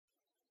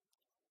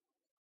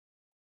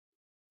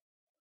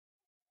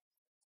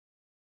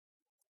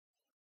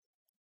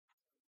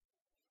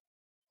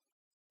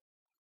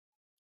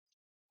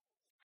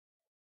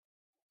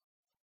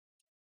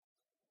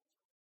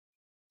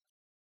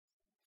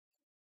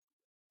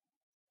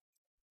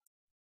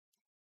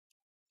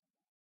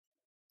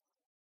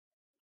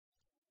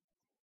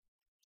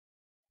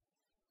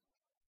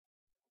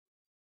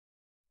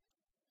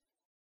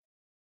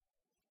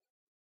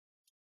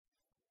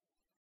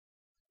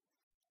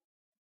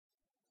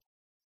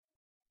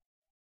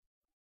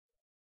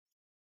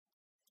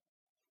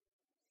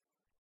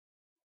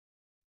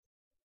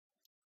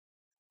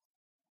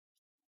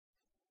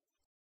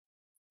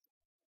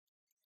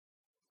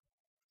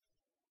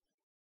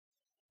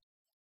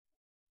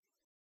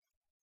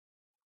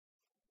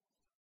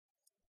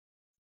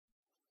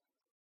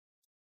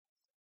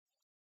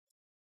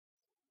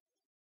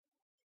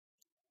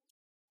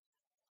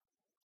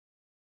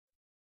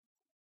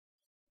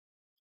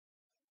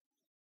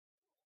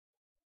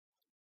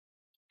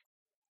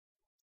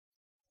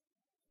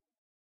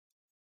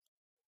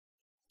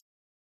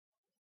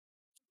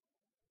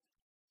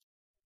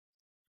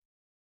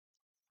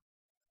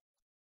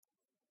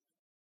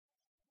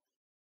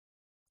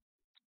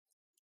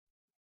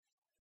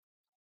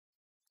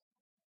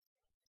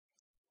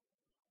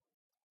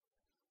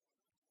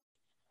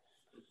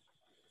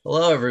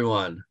Hello,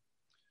 everyone.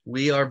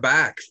 We are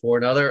back for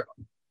another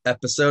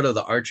episode of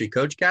the Archery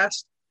Coach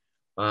Cast.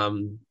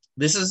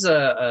 This is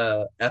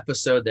a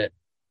episode that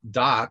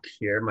Doc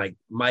here,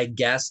 my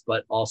guest,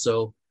 but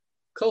also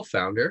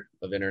co-founder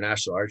of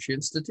International Archery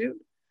Institute.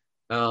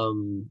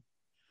 Um,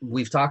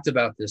 we've talked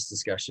about this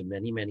discussion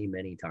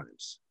many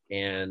times,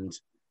 and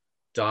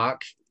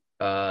Doc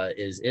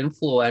is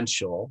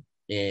influential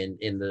in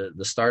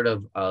the start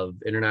of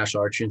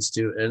International Archery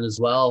Institute, and as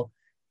well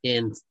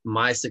in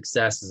my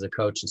success as a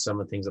coach and some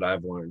of the things that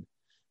I've learned.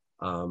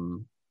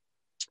 Um,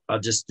 I'll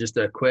just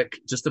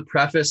to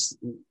preface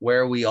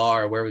where we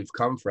are, where we've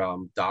come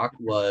from. Doc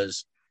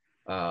was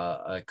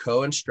a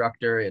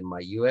co-instructor in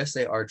my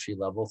USA Archery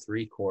Level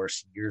 3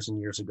 course years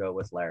and years ago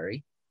with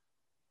Larry.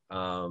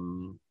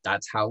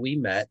 That's how we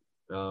met.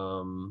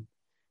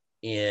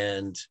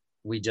 And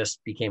we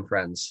just became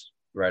friends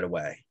right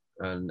away.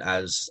 And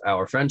as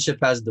our friendship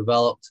has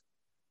developed,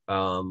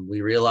 we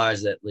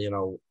realized that,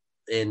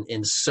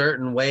 in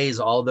certain ways,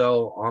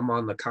 although I'm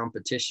on the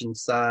competition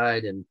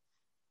side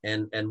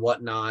and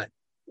whatnot,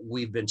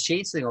 we've been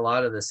chasing a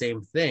lot of the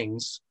same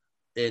things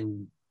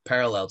in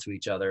parallel to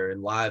each other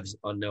in lives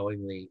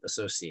unknowingly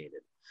associated.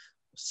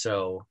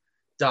 So,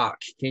 Doc,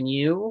 can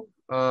you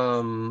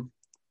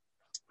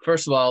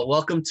first of all,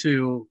 welcome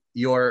to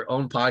your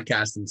own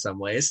podcast in some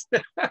ways.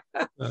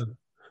 Uh,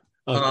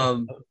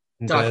 um,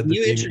 I'm Doc, glad can to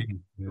you be me.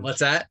 Yeah. what's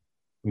that?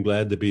 I'm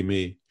glad to be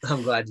me.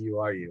 I'm glad you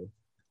are you.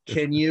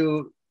 Can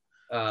you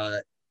uh,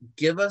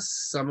 give us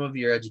some of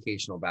your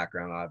educational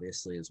background,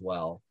 obviously, as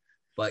well?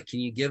 But can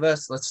you give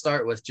us, let's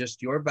start with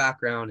just your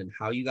background and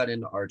how you got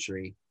into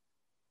archery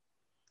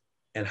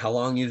and how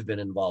long you've been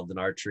involved in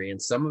archery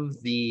and some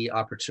of the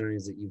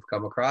opportunities that you've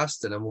come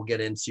across. And then we'll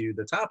get into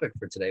the topic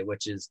for today,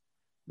 which is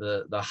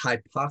the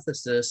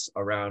hypothesis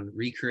around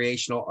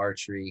recreational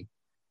archery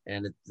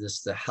and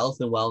just the health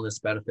and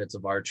wellness benefits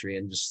of archery.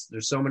 And just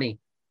there's so many,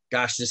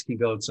 gosh, this can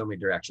go in so many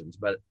directions.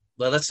 But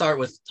let's start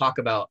with talk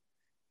about,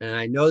 and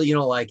I know that you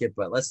don't like it,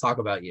 but let's talk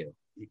about you.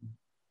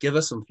 Give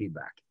us some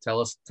feedback. Tell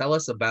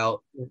us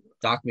about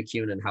Doc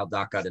McCune and how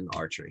Doc got into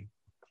archery.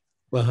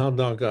 Well, how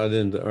Doc got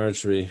into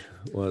archery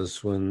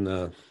was when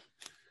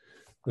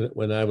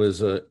I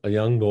was a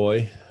young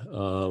boy.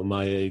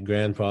 My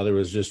grandfather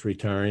was just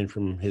retiring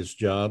from his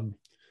job.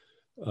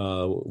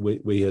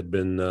 We had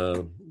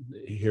been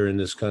here in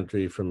this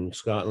country from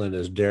Scotland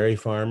as dairy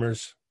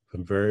farmers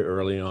from very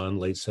early on,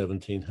 late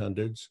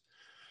 1700s.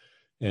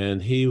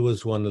 And he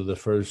was one of the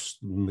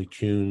first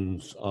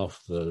McCunes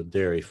off the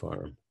dairy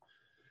farm.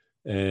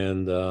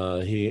 And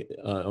he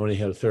only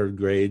had a third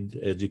grade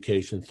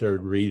education,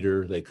 third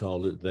reader, they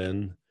called it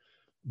then,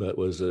 but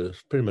was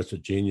pretty much a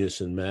genius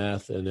in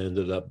math and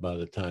ended up, by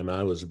the time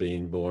I was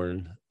being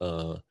born,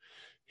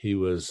 he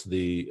was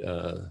the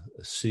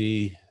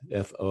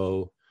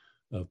CFO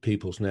of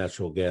People's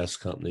Natural Gas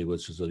Company,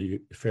 which is a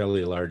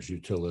fairly large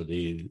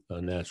utility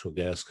natural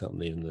gas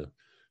company in the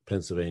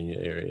Pennsylvania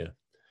area.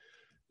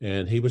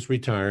 And he was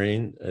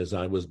retiring as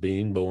I was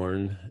being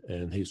born,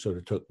 and he sort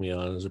of took me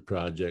on as a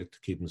project to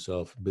keep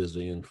himself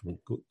busy and from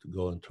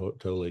going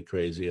totally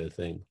crazy, I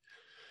think.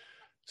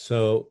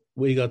 So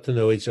we got to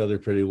know each other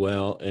pretty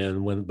well.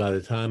 And by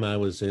the time I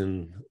was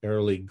in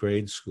early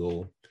grade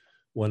school,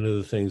 one of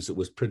the things that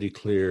was pretty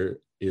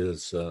clear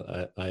is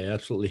I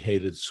absolutely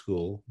hated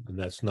school, and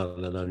that's not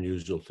an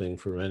unusual thing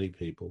for many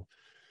people.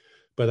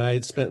 But I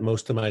had spent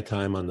most of my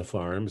time on the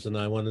farms, and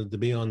I wanted to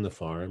be on the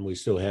farm. We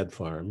still had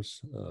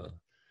farms.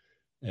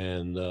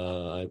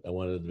 I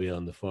wanted to be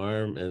on the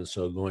farm. And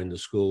so going to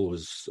school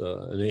was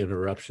an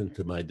interruption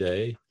to my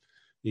day,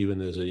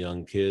 even as a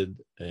young kid.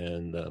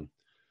 And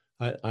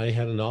I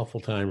had an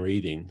awful time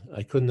reading.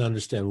 I couldn't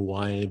understand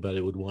why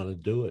anybody would want to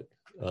do it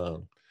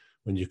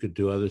when you could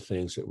do other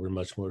things that were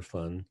much more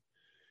fun.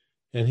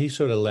 And he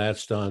sort of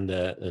latched on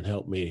that and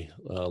helped me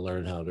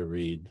learn how to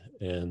read.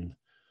 And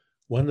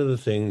one of the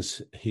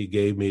things he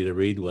gave me to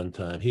read one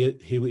time,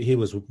 he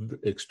was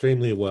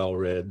extremely well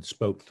read.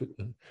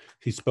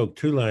 He spoke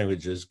two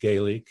languages,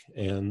 Gaelic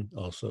and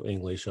also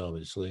English,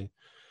 obviously,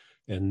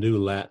 and knew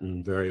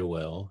Latin very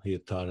well. He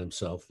had taught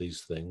himself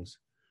these things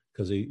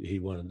because he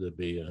wanted to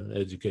be an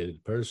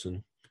educated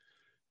person,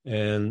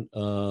 and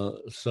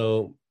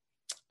so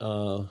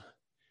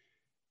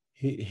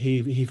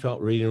he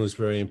felt reading was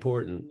very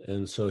important,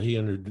 and so he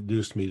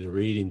introduced me to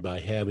reading by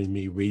having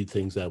me read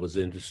things I was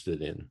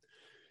interested in.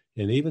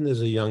 And even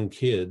as a young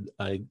kid,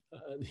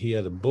 he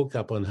had a book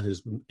up on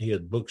he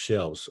had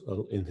bookshelves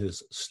in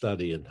his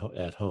study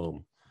at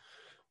home,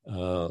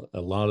 a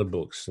lot of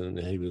books, and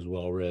he was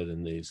well read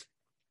in these.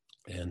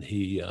 And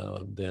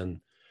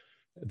then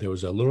there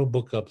was a little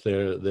book up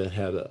there that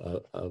had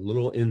a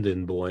little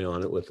Indian boy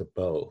on it with a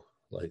bow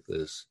like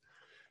this.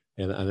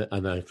 And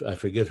I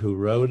forget who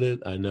wrote it.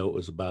 I know it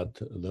was about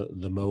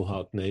the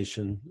Mohawk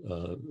Nation.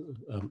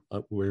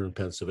 We're in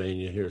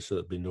Pennsylvania here, so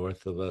it'd be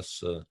north of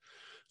us.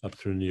 Up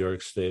through New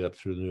York State, up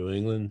through New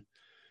England,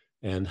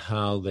 and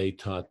how they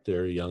taught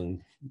their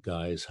young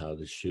guys how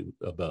to shoot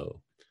a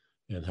bow.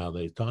 And how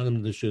they taught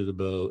them to shoot a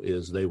bow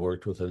is they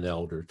worked with an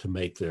elder to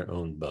make their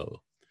own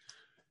bow.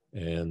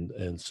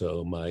 And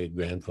so my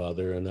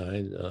grandfather and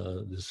I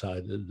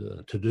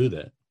decided to do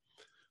that.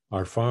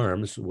 Our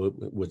farms,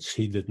 which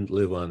he didn't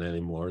live on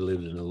anymore,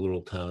 lived in a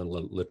little town,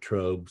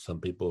 Latrobe.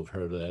 Some people have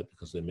heard of that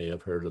because they may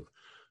have heard of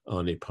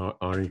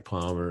Arnie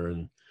Palmer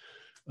and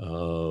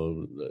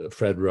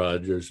Fred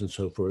Rogers and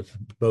so forth,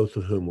 both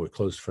of whom were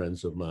close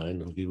friends of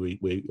mine.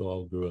 We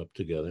all grew up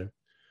together.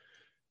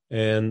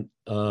 And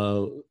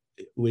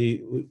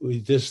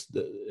we just,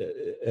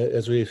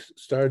 as we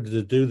started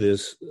to do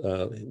this,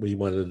 we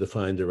wanted to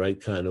find the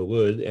right kind of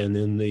wood. And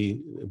in the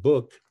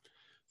book,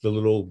 the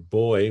little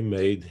boy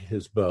made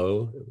his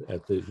bow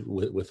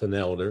with an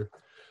elder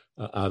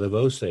out of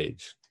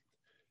osage.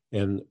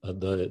 And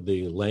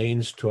the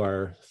lanes to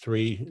our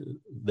 3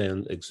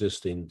 then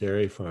existing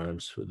dairy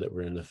farms that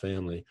were in the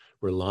family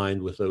were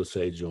lined with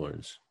Osage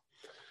orange.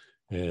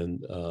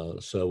 And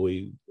so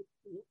we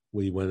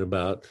went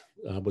about,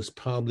 I was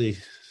probably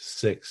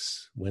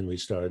 6 when we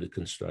started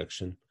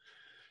construction.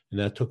 And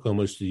that took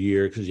almost a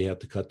year because you have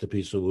to cut the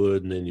piece of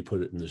wood and then you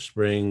put it in the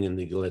spring and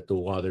you let the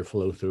water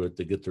flow through it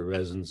to get the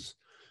resins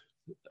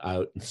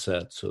out and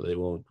set so they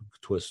won't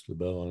twist the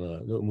bow.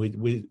 We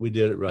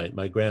did it right.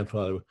 My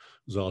grandfather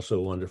was also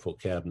a wonderful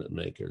cabinet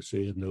maker, so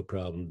he had no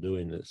problem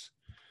doing this.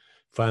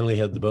 Finally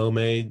had the bow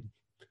made,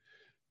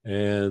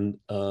 and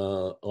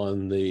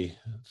on the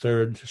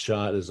 3rd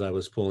shot, as I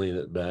was pulling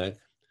it back,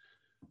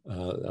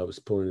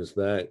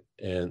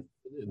 and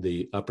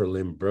the upper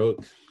limb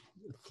broke,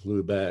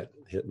 flew back,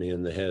 hit me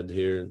in the head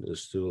here. And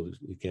there's still,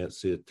 you can't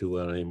see it too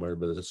well anymore,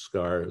 but there's a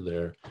scar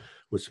there,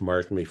 which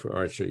marked me for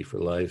archery for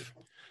life.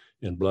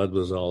 And blood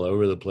was all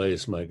over the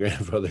place. My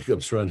grandfather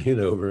comes running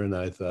over, and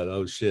I thought,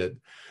 "Oh shit,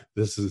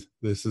 this is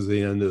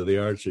the end of the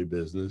archery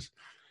business."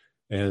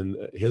 And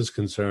his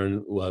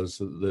concern was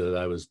that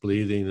I was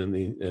bleeding,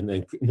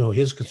 and no,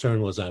 his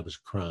concern was I was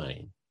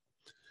crying.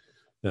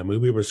 I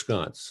mean, we were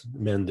Scots;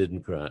 men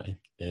didn't cry,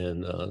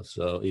 and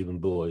so even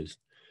boys.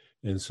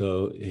 And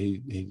so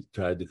he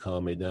tried to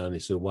calm me down. He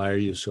said, "Why are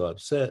you so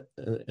upset?"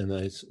 And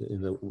I,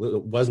 it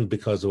wasn't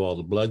because of all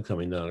the blood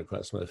coming down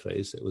across my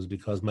face. It was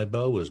because my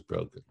bow was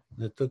broken.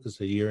 It took us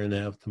 1.5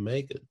 years to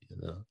make it,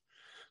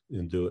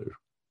 and do it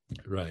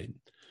right.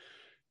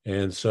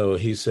 And so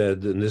he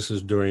said, and this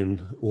is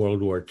during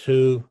World War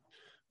II,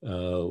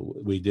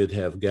 we did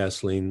have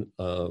gasoline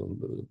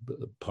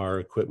power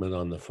equipment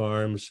on the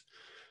farms,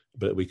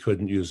 but we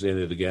couldn't use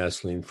any of the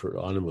gasoline for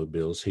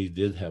automobiles. He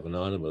did have an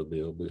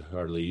automobile. We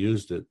hardly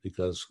used it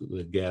because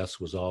the gas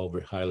was all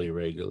highly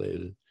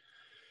regulated.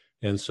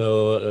 And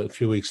so a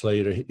few weeks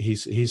later, he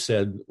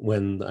said,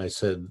 when I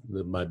said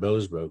that my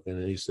bow's broken,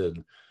 and he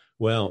said,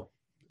 "Well,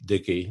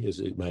 Dickie,"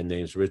 my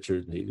name's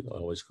Richard, and he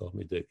always called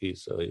me Dickie.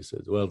 So he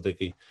said, "Well,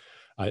 Dickie,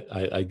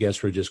 I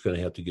guess we're just going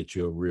to have to get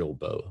you a real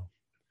bow."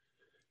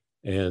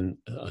 And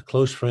a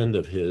close friend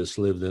of his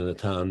lived in a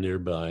town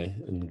nearby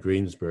in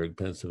Greensburg,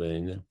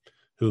 Pennsylvania,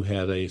 who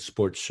had a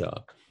sports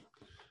shop.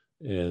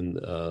 And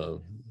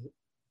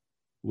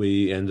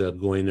we ended up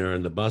going there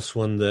on the bus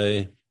one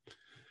day.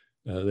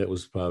 That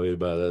was probably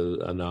about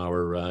an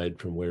hour ride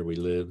from where we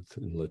lived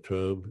in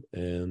Latrobe.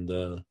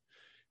 And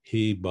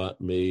he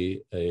bought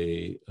me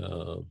a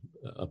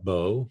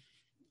bow.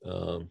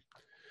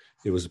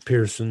 It was a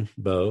Pearson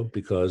bow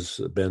because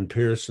Ben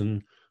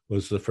Pearson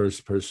was the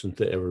first person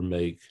to ever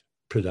make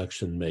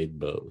production-made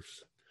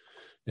bows.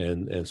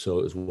 And so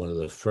it was one of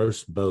the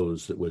first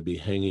bows that would be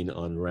hanging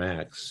on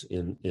racks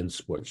in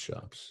sports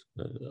shops.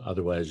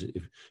 Otherwise,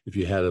 if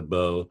you had a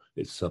bow,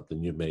 it's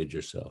something you made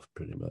yourself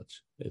pretty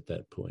much at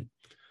that point.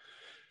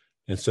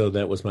 And so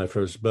that was my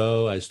first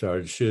bow. I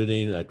started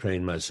shooting. I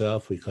trained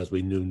myself because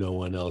we knew no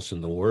one else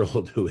in the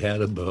world who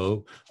had a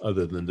bow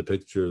other than the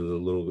picture of the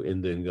little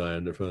Indian guy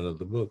on the front of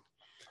the book.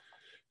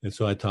 And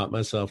so I taught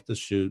myself to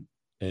shoot,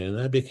 and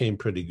I became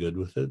pretty good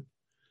with it.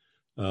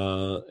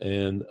 I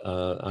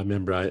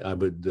remember I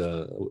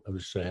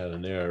wish I had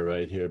an arrow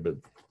right here, but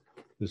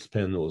this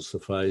pen will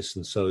suffice.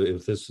 And so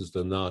if this is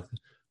the nock,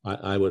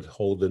 I would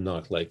hold the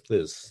nock like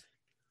this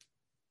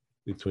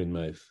between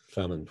my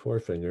thumb and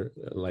forefinger,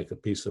 like a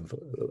piece of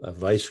a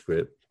vice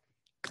grip.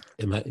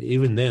 And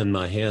even then,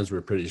 my hands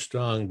were pretty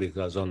strong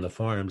because on the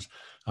farms,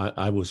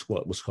 I was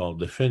what was called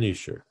the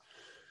finisher.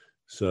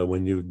 So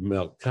when you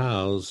milk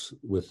cows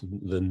with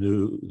the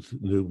new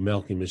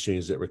milking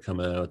machines that were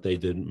coming out, they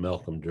didn't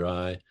milk them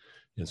dry.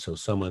 And so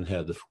someone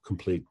had to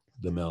complete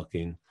the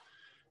milking.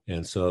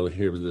 And so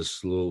here was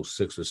this little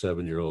 6 or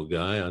 7 year old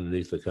guy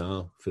underneath the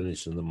cow,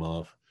 finishing them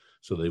off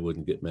so they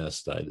wouldn't get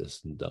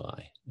mastitis and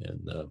die.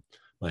 And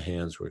my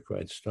hands were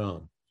quite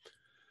strong.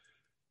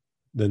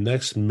 The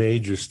next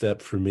major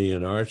step for me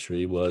in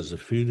archery was a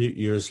few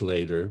years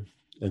later,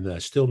 and I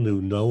still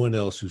knew no one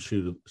else who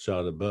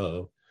shot a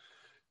bow.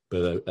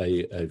 But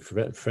a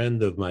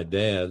friend of my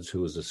dad's,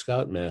 who was a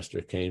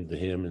scoutmaster, came to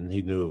him, and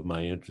he knew of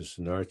my interest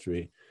in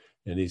archery.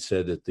 And he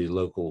said at the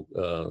local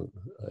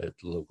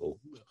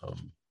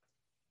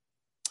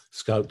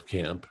scout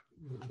camp,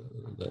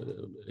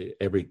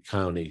 every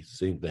county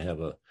seemed to have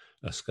a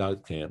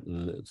scout camp.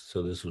 And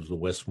so this was the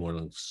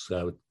Westmoreland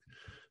Scout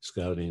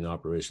scouting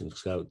operation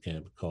scout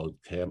camp called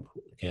Camp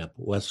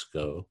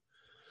Wesco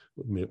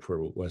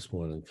for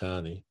Westmoreland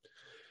County,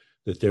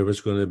 that there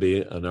was going to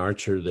be an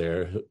archer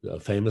there, a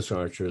famous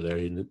archer there,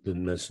 he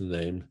didn't mention the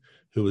name,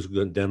 who was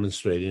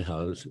demonstrating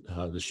how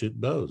to shoot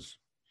bows.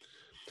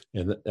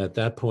 And at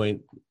that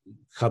point,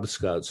 Cub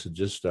Scouts had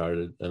just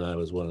started, and I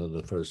was one of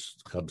the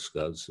first Cub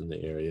Scouts in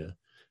the area.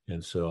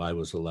 And so I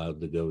was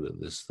allowed to go to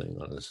this thing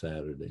on a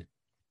Saturday.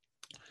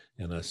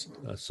 And I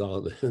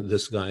saw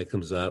this guy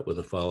comes out with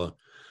a fellow.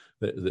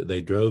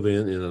 They drove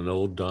in an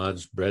old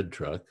Dodge bread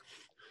truck.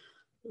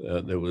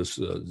 There was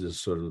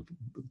just sort of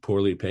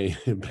poorly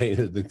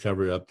painted to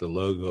cover up the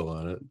logo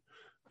on it.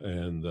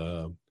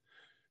 And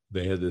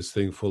they had this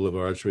thing full of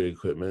archery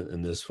equipment,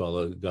 and this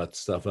fellow got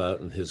stuff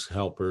out, and his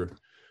helper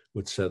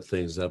would set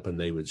things up and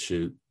they would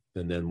shoot.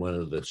 And then one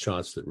of the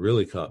shots that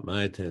really caught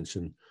my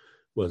attention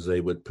was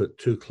they would put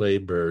 2 clay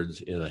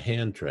birds in a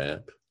hand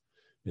trap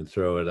and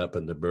throw it up,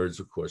 and the birds,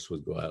 of course,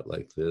 would go out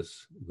like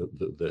this,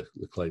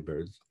 the clay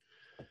birds.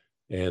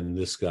 And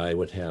this guy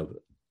would have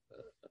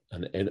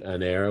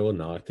an arrow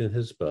knocked in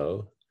his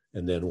bow,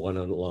 and then one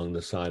along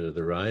the side of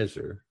the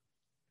riser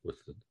with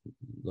the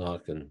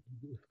knock and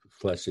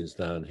fleshings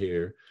down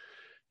here.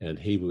 And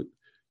he would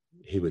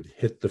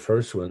hit the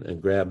first one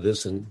and grab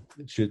this and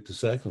shoot the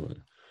second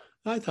one.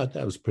 I thought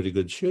that was pretty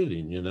good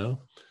shooting, you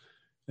know?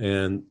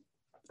 And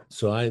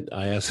so I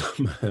asked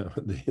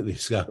the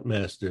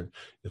scoutmaster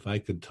if I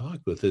could talk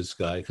with this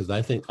guy, because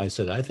I think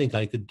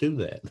I could do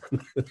that.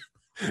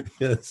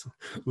 Yes,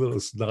 little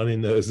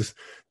snotty-nosed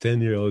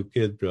 10-year-old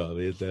kid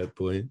probably at that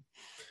point.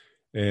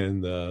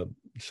 And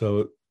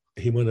so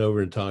he went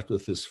over and talked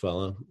with this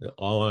fellow.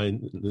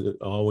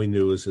 All we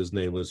knew was his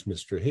name was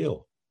Mr.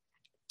 Hill.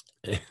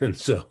 And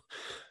so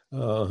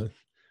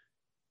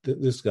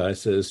this guy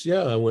says,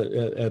 yeah, I went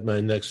at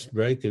my next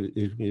break,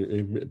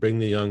 bring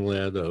the young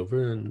lad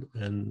over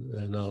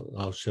and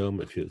I'll show him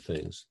a few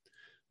things.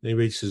 And he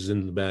reaches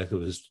in the back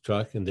of his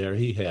truck, and there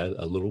he had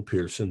a little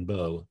Pearson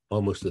bow,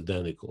 almost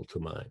identical to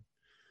mine.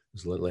 It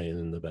was laying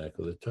in the back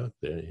of the truck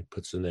there. He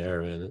puts an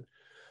arrow in it,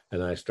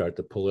 and I start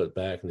to pull it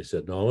back, and he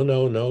said,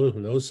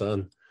 no,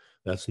 son,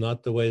 that's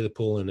not the way to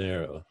pull an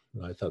arrow.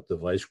 I thought the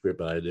vice grip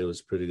idea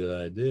was a pretty good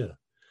idea.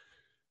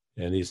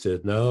 And he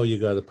said, no, you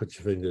got to put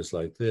your fingers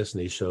like this.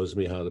 And he shows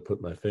me how to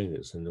put my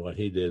fingers. And what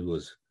he did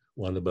was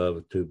 1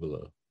 above, 2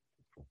 below.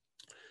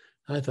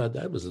 I thought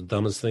that was the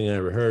dumbest thing I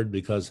ever heard,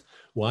 because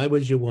why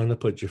would you want to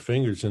put your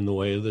fingers in the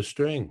way of the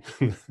string?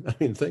 I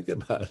mean, think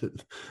about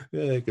it.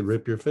 Yeah, it could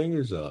rip your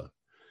fingers off.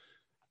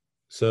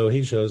 So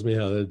he shows me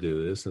how to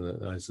do this.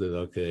 And I said,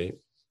 okay.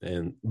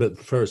 But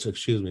first,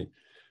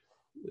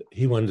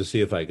 he wanted to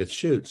see if I could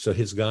shoot. So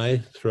his guy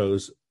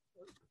throws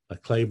a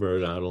clay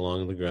bird out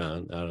along the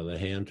ground, out of the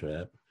hand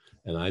trap,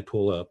 and I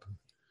pull up,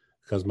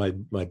 because my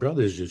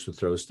brothers used to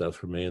throw stuff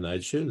for me and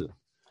I'd shoot it.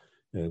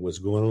 And it was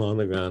going along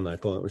the ground, and I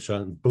pulled up a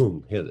shot and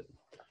boom, hit it.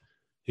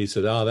 He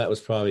said, oh, that was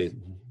probably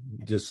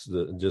just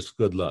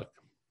good luck.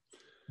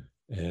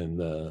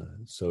 And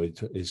so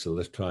he said,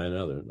 let's try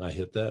another. And I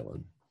hit that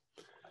one.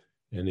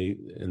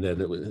 And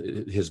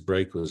then his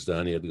break was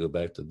done. He had to go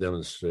back to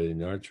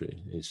demonstrating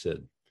archery. He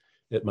said,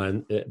 at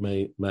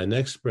my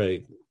next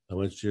break, I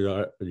want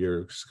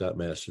your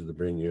scoutmaster to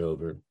bring you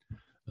over.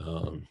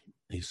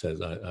 He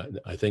says,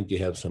 I think you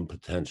have some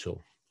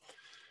potential.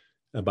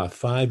 About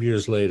 5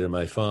 years later,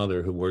 my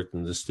father, who worked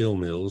in the steel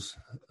mills,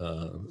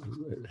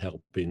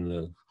 helping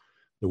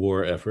the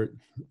war effort,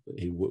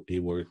 he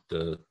worked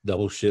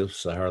double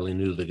shifts. I hardly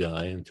knew the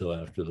guy until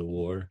after the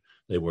war.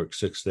 They worked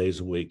 6 days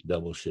a week,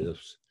 double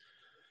shifts.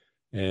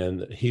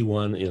 And he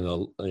won in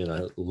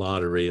a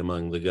lottery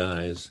among the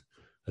guys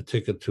a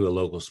ticket to a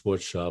local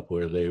sports shop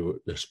where the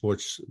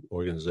sports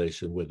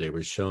organization, where they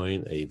were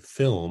showing a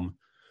film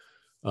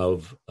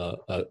of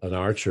an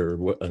archer,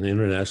 an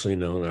internationally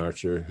known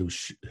archer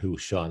who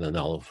shot an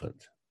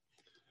elephant.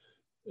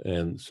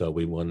 And so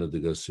we wanted to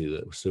go see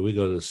that. So we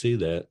go to see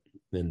that.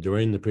 And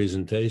during the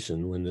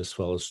presentation, when this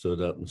fellow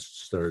stood up and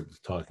started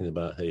talking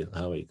about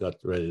how he got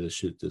ready to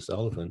shoot this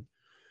elephant,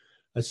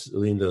 I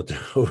leaned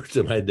over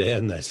to my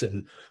dad and I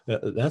said,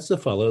 that's the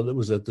fellow that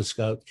was at the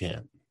scout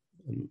camp.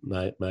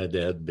 My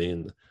dad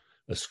being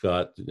a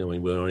Scot, we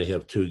only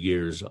have 2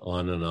 gears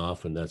on and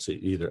off, and that's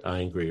either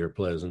angry or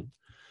pleasant.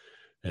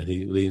 And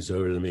he leans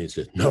over to me and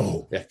says,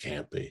 no, that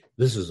can't be.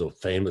 This is a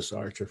famous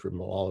archer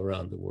from all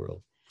around the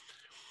world.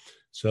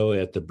 So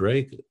at the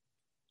break,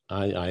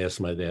 I asked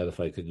my dad if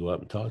I could go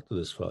up and talk to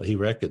this fellow. He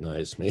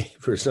recognized me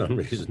for some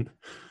reason.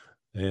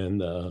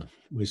 And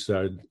we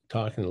started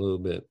talking a little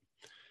bit.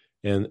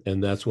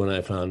 And that's when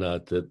I found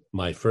out that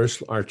my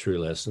first archery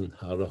lesson,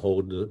 how to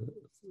hold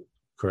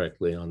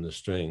correctly on the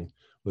string,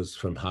 was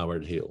from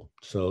Howard Hill.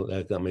 So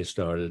that got me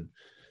started.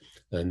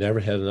 I never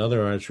had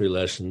another archery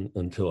lesson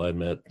until I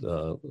met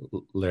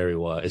Larry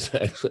Wise.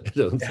 Actually, I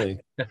don't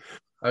think.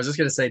 I was just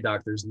going to say,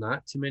 Doc, there's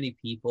not too many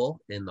people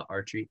in the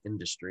archery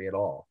industry at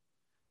all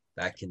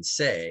that can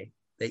say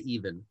they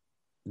even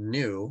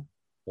knew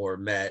or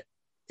met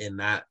in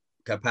that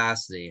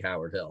capacity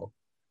Howard Hill.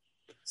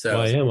 Well,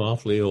 So, I am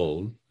awfully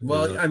old.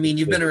 well, I mean,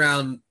 you've been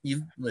around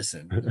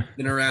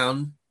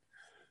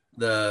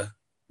the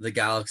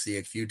galaxy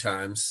a few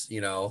times,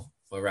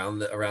 around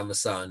the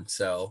sun.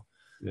 So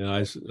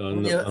On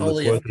the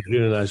only 4th of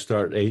June, I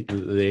start the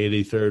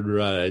 83rd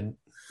ride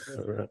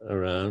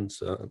around.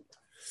 So,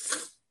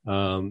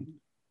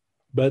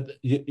 but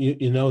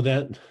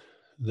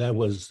that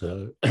was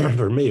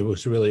for me. It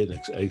was really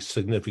a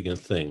significant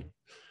thing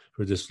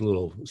for this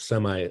little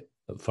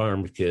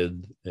semi-farm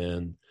kid,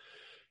 and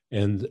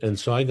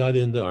so I got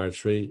into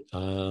archery.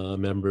 I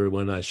remember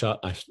when I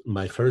shot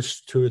my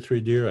first 2 or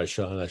 3 deer. I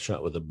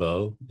shot with a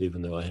bow,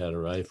 even though I had a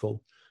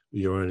rifle.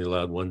 You were only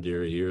allowed 1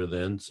 deer a year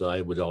then, so I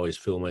would always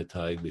fill my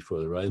tag before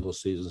the rifle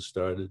season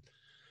started.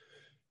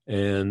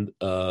 And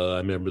I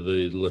remember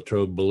the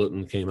Latrobe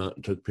Bulletin came out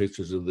and took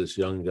pictures of this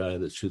young guy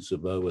that shoots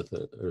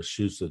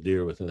shoots a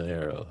deer with an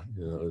arrow.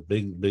 A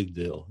big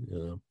deal.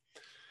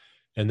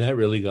 And that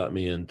really got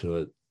me into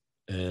it.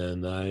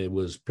 And I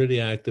was pretty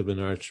active in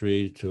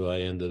archery till I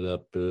ended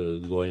up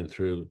going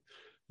through.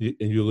 And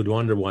you would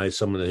wonder why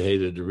someone that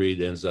hated to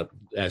read ends up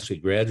actually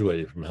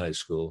graduating from high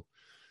school,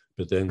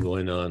 but then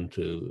going on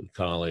to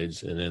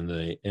college, and then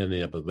they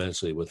ended up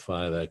eventually with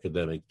 5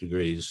 academic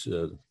degrees,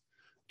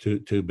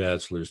 two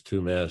bachelors,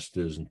 2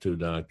 masters, and 2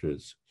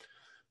 doctorates.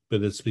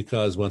 But it's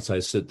because once I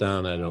sit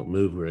down, I don't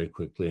move very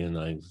quickly,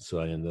 so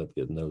I end up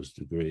getting those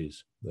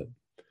degrees. But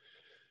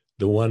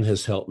the one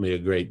has helped me a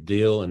great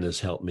deal and has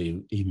helped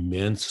me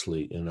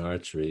immensely in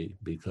archery,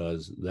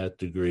 because that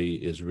degree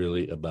is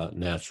really about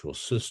natural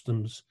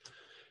systems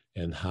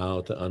and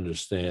how to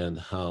understand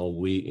how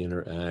we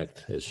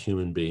interact as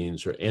human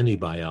beings, or any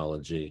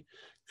biology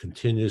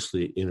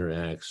continuously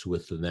interacts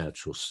with the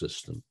natural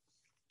system.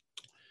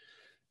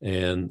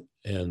 And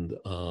then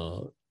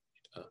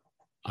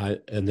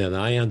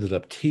I ended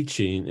up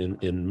teaching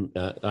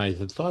I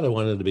had thought I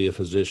wanted to be a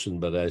physician,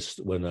 but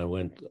when I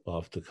went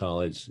off to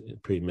college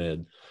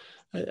pre-med,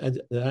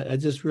 I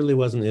just really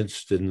wasn't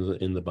interested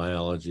in the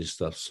biology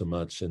stuff so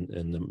much, and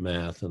the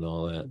math and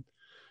all that.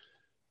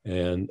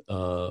 And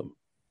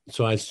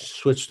so I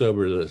switched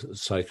over to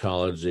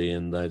psychology,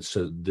 and I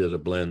did a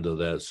blend of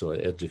that. So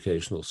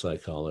educational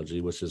psychology,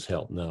 which has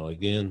helped now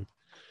again.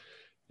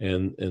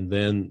 And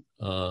then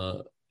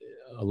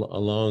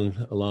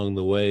along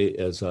the way,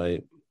 as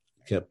I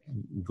kept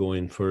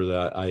going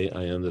further, I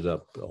ended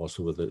up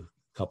also with a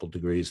couple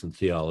degrees in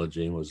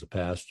theology, and was a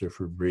pastor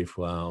for a brief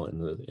while.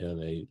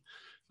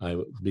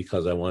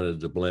 Because I wanted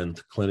to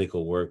blend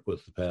clinical work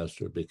with the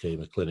pastor,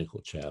 became a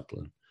clinical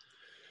chaplain.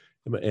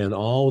 And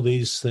all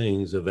these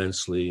things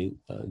eventually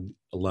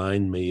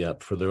lined me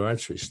up for the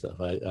archery stuff.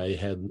 I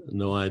had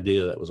no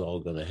idea that was all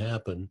going to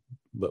happen,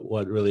 but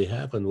what really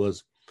happened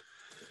was,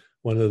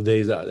 one of the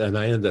days, and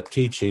I ended up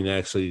teaching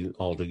actually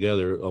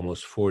altogether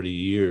almost 40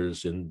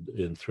 years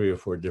in 3 or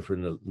 4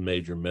 different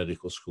major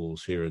medical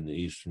schools here in the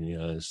Eastern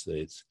United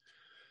States.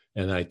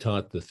 And I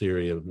taught the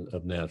theory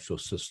of natural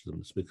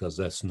systems, because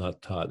that's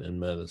not taught in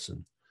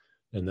medicine.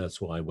 And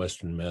that's why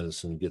Western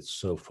medicine gets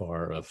so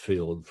far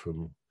afield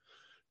from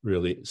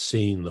really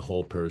seeing the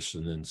whole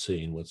person and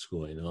seeing what's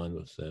going on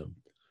with them.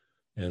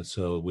 And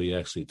so we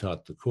actually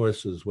taught the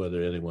courses,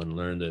 whether anyone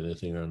learned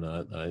anything or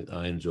not.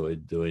 I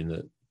enjoyed doing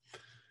it.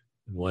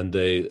 One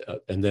day,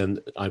 and then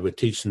I would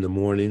teach in the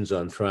mornings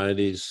on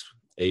Fridays,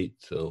 8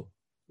 till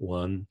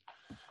 1.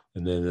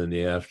 And then in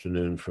the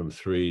afternoon from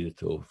 3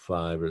 till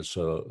 5 or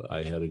so,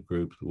 I had a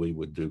group that we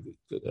would do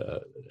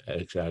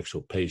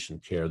actual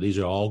patient care. These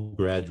are all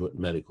graduate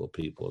medical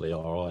people. They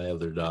all have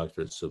their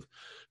doctorates of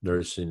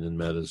nursing and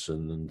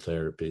medicine and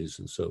therapies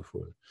and so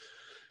forth.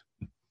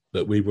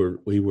 But we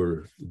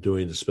were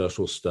doing a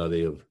special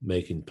study of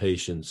making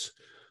patients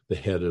the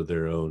head of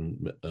their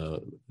own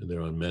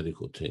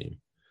medical team.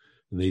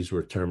 And these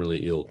were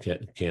terminally ill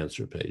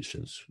cancer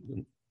patients,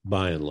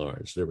 by and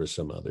large. There were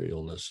some other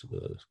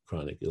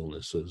chronic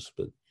illnesses,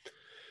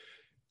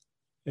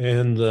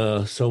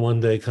 so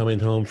one day coming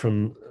home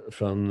from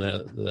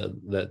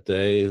that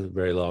day, a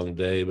very long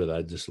day, but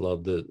I just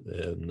loved it,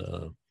 and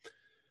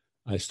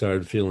I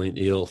started feeling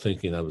ill,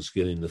 thinking I was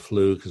getting the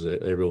flu because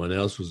everyone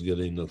else was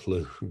getting the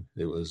flu.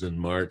 It was in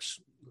March.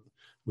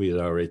 We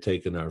had already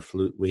taken our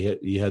flu.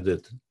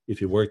 If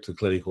you worked the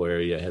clinical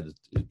area, you had to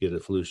get a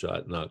flu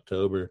shot in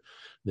October,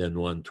 then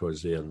one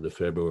towards the end of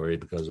February,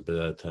 because by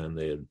that time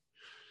they had,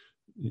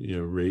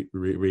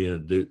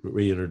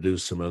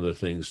 reintroduced some other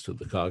things to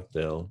the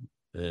cocktail,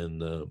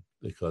 and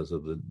because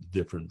of the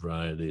different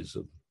varieties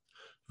of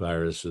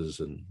viruses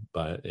and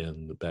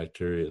the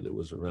bacteria that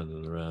was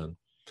running around.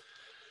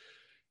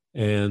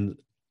 And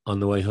on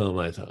the way home,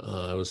 I thought,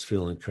 I was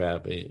feeling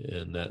crappy.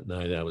 And that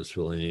night I was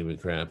feeling even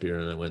crappier,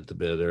 and I went to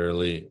bed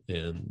early.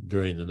 And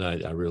during the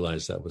night, I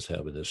realized I was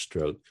having a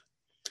stroke.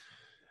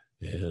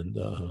 And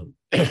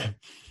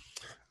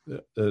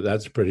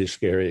that's a pretty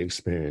scary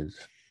experience.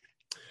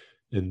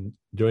 And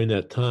during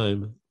that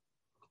time,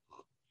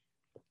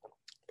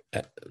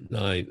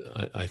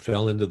 I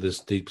fell into this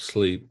deep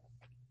sleep.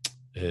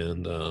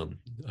 And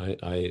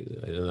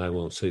I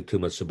won't say too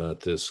much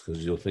about this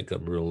because you'll think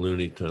I'm real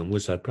Looney Tune,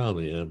 which I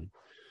probably am.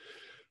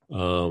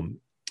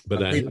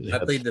 But I I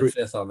had plead the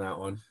fifth on that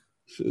one.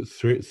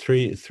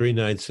 three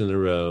nights in a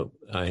row.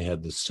 I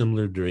had the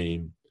similar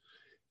dream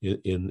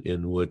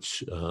in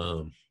which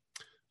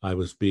I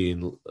was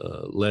being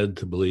led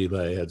to believe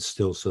I had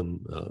still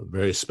some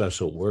very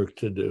special work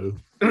to do,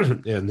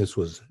 and this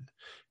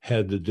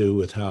had to do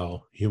with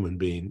how human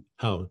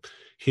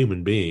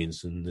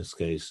beings, in this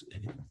case,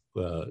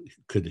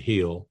 could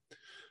heal,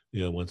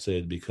 once they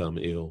had become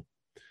ill.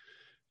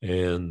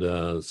 And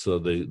so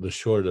the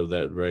short of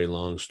that very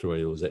long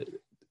story was that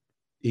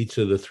each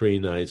of the three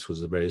nights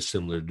was a very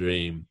similar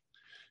dream.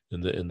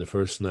 In the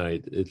first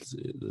night,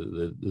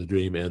 the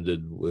dream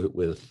ended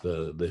with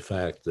the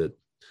fact that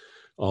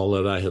all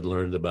that I had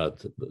learned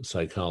about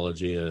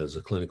psychology as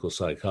a clinical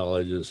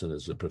psychologist and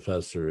as a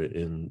professor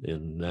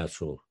in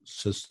natural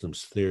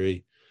systems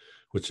theory,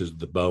 which is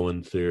the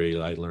Bowen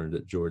theory I learned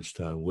at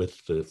Georgetown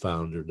with the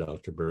founder,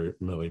 Dr.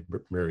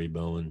 Murray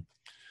Bowen,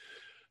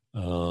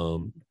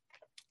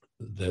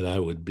 that I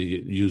would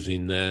be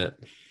using that.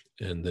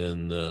 And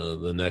then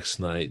the next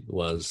night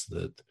was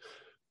that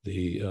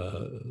the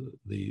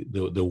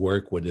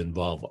work would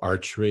involve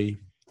archery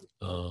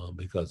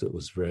because it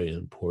was very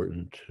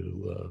important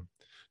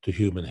to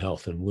human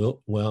health and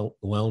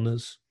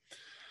wellness.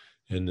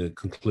 And the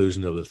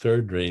conclusion of the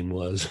third dream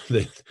was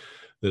that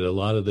a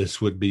lot of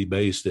this would be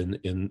based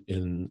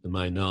in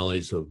my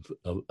knowledge of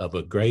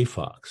a gray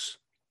fox.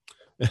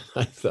 And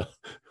I thought,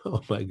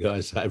 oh my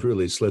gosh, I've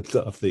really slipped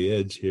off the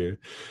edge here,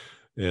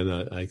 and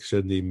I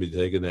shouldn't even be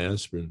taking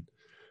aspirin.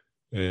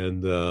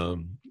 And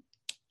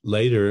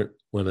later,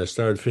 when I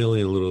started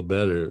feeling a little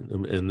better,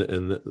 and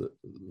the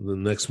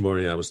next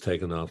morning I was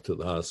taken off to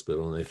the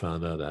hospital, and they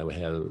found out I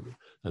had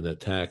an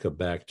attack of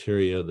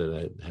bacteria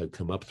that had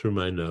come up through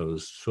my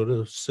nose, sort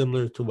of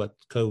similar to what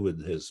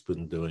COVID has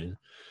been doing,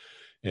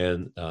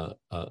 and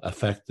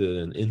affected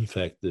and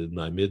infected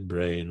my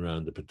midbrain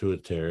around the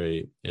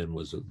pituitary and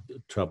was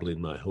troubling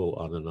my whole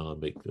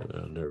autonomic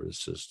nervous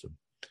system.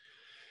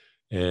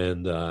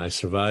 And I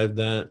survived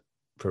that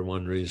for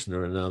one reason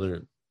or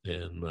another.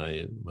 And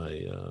my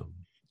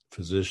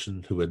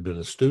physician, who had been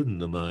a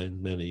student of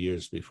mine many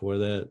years before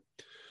that,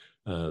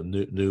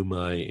 knew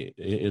my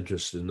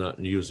interest in not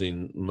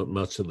using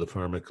much of the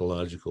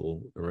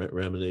pharmacological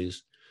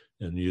remedies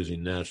and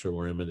using natural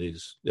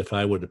remedies. If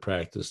I would have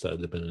practiced, I'd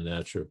have been a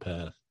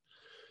naturopath.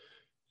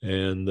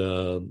 And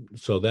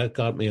so that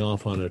got me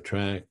off on a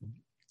track.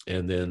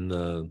 And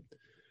then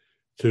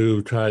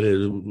to try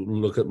to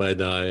look at my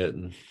diet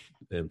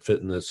and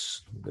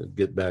fitness,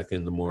 get back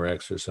into more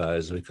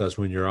exercise, because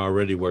when you're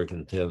already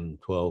working 10,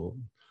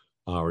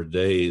 12-hour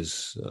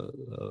days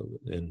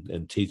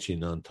and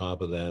teaching on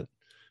top of that,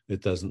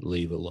 it doesn't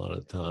leave a lot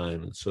of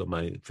time. And so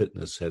my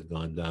fitness had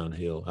gone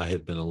downhill. I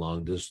had been a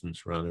long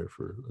distance runner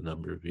for a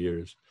number of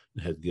years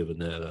and had given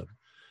that up.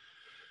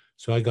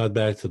 So I got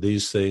back to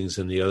these things.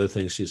 And the other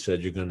thing she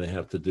said, you're going to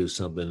have to do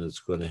something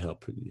that's going to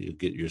help you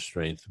get your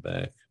strength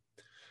back.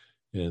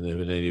 And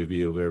if any of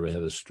you have ever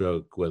had a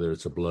stroke, whether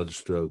it's a blood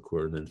stroke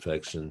or an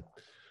infection,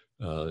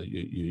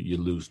 you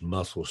lose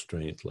muscle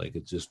strength, like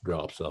it just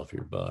drops off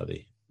your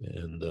body.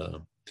 And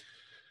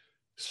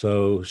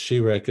so she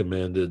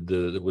recommended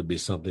that it would be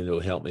something that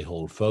would help me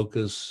hold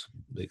focus,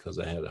 because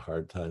I had a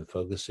hard time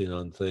focusing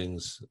on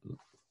things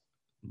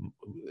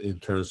in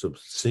terms of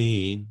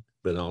seeing,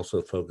 but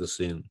also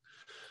focusing,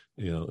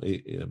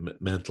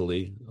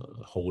 mentally,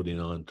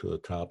 holding on to a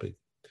topic.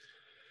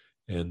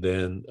 And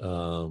then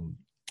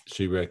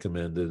she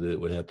recommended that it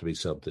would have to be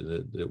something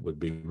that would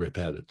be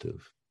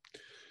repetitive.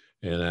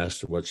 And I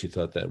asked her what she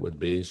thought that would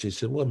be. She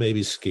said, well,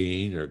 maybe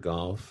skiing or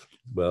golf.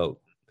 Well,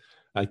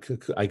 I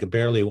could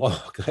barely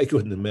walk. I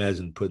couldn't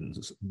imagine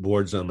putting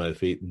boards on my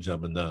feet and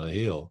jumping down a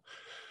hill.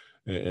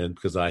 And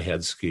because I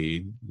had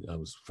skied, I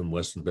was from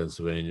Western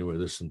Pennsylvania, where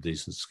there's some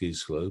decent ski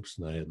slopes,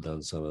 and I had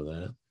done some of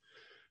that.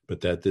 But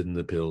that didn't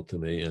appeal to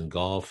me. And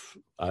golf,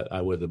 I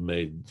would have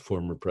made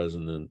former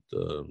President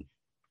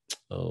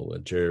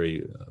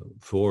Jerry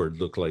Ford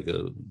look like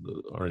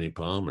Arnie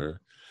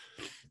Palmer.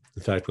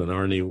 In fact, when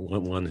Arnie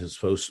won his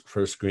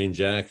first green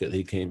jacket,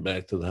 he came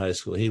back to the high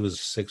school. He was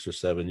 6 or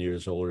 7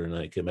 years older, and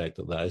I came back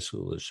to the high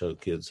school to show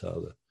kids how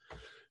to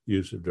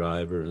use a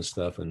driver and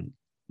stuff. And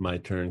my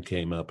turn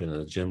came up in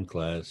a gym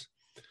class.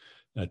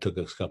 I took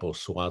a couple of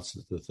swats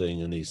at the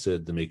thing, and he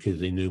said to me, because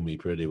he knew me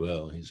pretty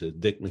well, he said,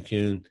 Dick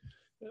McCune,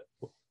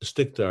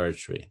 stick to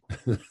archery.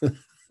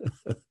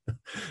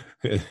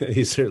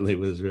 He certainly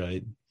was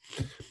right.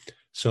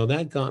 So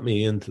that got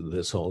me into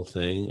this whole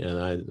thing.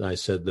 And I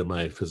said to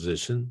my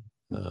physician,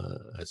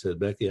 I said,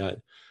 Becky,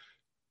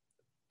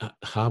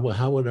 how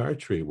would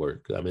archery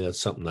work? I mean, that's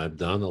something I've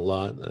done a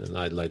lot, and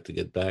I'd like to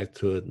get back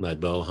to it. My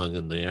bow hung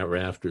in the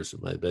rafters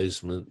of my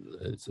basement.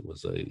 It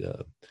was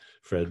a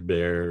Fred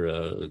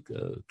Bear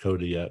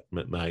Kodiak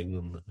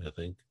Magnum, I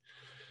think.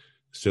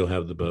 Still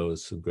have the bow.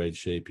 It's in great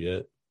shape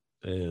yet.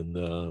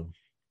 And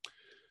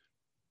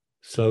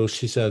so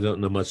she said, I don't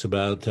know much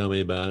about it. Tell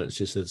me about it.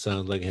 She said,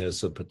 sounds like it has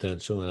some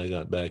potential. And I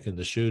got back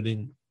into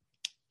shooting,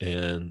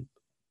 and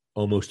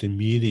almost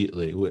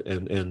immediately,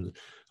 and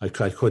I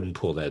couldn't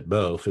pull that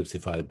bow,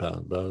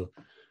 55-pound bow,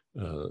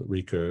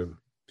 recurve.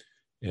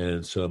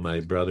 And so my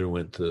brother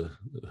who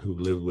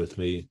lived with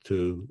me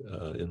too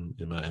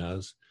in my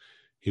house,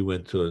 he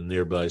went to a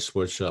nearby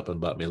sports shop and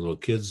bought me a little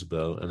kid's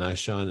bow. And I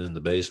shot in the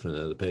basement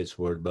of the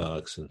pasteboard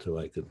box until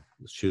I could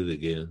shoot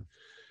again.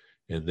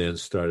 And then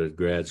started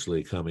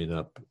gradually coming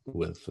up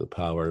with the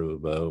power of a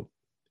bow.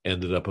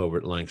 Ended up over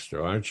at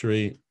Lancaster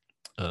Archery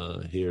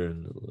here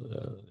in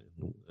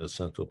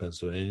central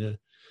Pennsylvania.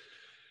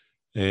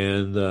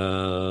 And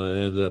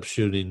ended up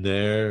shooting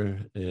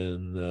there,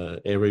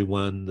 and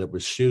everyone that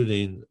was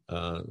shooting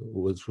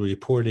was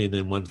reporting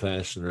in one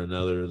fashion or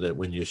another that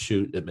when you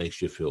shoot, it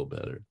makes you feel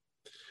better.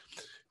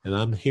 And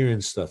I'm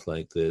hearing stuff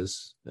like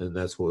this, and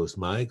that's what was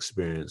my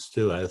experience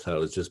too. I thought it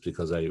was just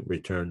because I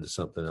returned to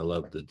something I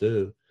loved to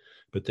do,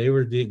 but they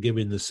were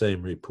giving the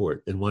same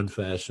report in one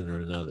fashion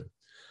or another.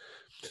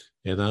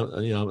 And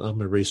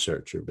I'm a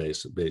researcher,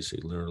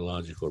 basically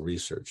neurological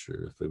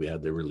researcher. If we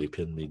had to really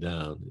pin me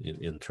down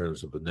in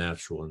terms of a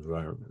natural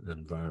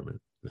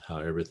environment, and how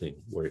everything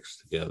works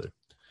together.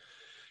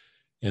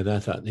 And I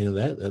thought,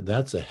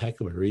 that's a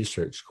heck of a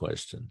research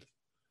question.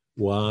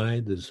 Why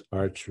does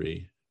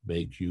archery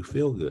make you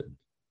feel good?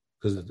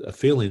 Because a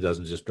feeling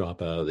doesn't just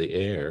drop out of the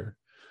air,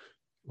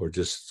 or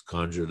just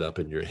conjured up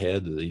in your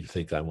head that you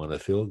think I want to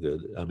feel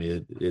good. I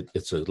mean,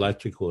 it's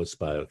electrical, it's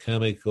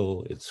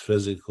biochemical, it's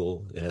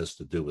physical. It has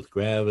to do with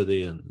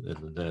gravity and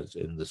that's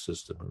in the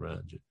system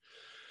around you.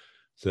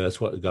 So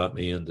that's what got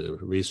me into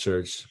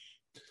research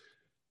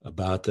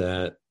about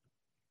that,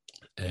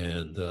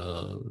 and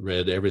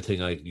read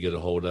everything I could get a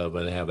hold of.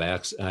 And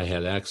I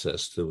had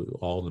access to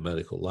all the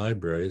medical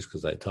libraries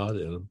because I taught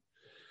in them.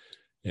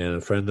 And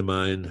a friend of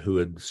mine who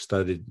had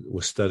studied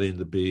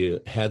to be a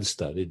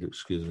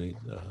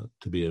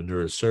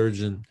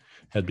neurosurgeon,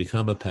 had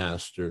become a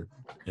pastor,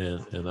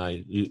 and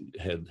I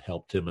had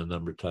helped him a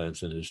number of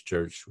times in his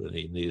church when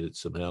he needed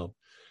some help.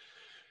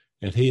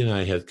 And he and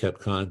I had kept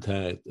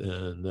contact,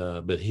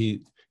 and but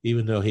he,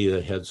 even though he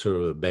had sort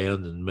of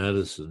abandoned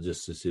medicine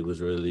just as he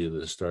was ready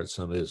to start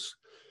some of his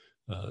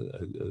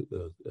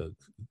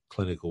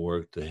clinical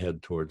work to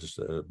head towards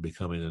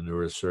becoming a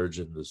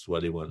neurosurgeon, that's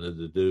what he wanted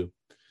to do.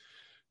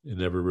 He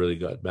never really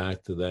got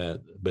back to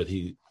that, but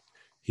he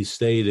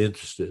stayed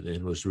interested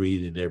and was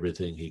reading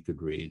everything he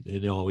could read,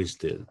 and he always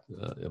did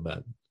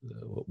about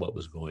what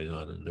was going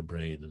on in the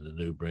brain and the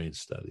new brain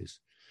studies.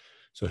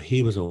 So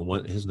he was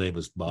on his name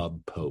was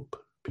Bob Pope,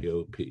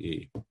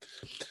 P-O-P-E.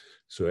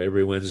 So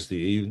every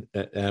Wednesday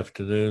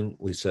afternoon,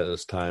 we set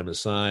his time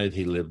aside.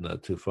 He lived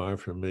not too far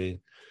from me,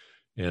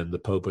 and the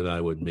Pope and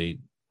I would meet,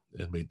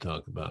 and we'd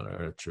talk about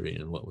archery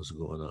and what was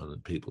going on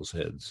in people's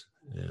heads.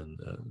 And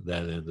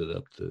that ended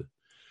up to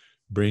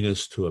bring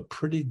us to a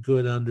pretty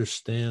good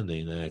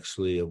understanding,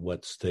 actually, of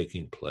what's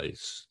taking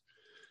place.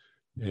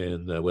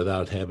 And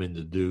without having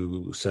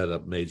to set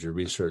up major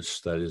research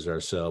studies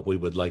ourselves, we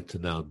would like to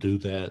now do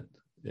that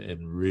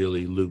and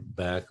really loop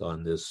back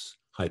on this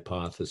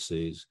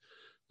hypothesis.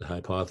 The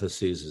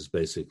hypothesis is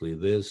basically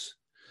this,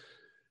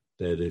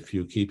 that if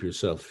you keep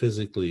yourself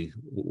physically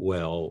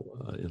well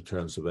in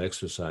terms of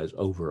exercise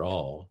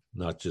overall,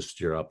 not just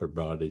your upper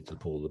body to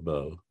pull the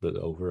bow, but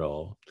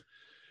overall,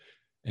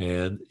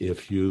 and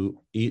if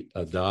you eat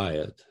a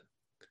diet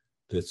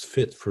that's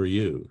fit for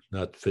you,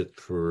 not fit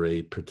for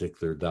a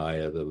particular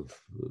diet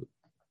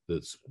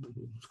that's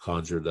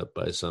conjured up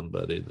by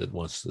somebody that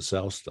wants to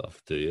sell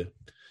stuff to you,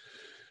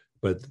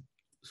 but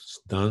it's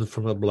done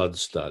from a blood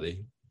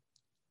study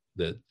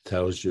that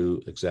tells you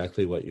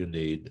exactly what you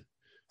need,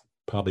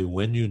 probably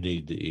when you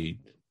need to eat,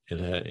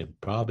 and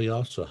probably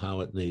also how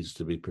it needs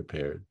to be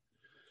prepared.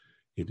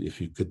 If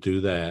you could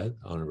do that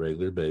on a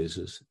regular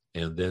basis,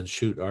 and then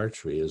shoot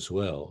archery as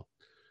well.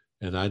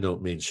 And I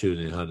don't mean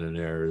shooting 100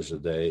 arrows a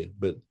day,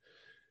 but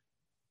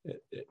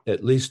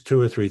at least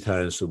 2 or 3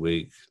 times a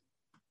week,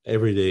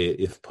 every day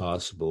if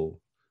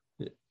possible,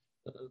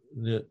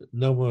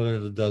 no more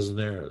than a dozen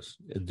arrows,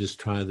 and just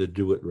trying to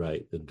do it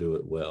right and do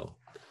it well.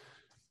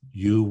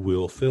 You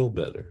will feel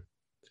better.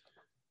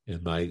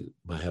 And my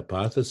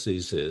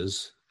hypothesis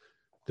is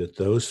that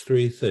those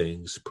 3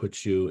 things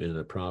put you in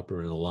a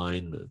proper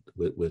alignment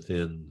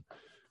within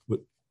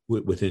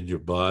your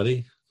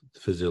body,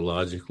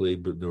 physiologically,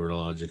 but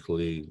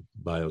neurologically,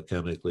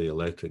 biochemically,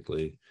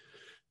 electrically,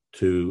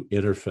 to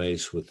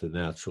interface with the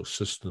natural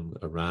system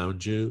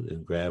around you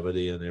and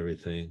gravity and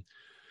everything.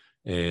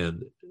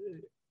 And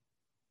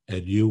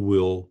you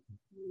will,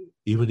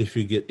 even if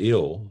you get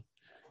ill,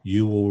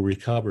 you will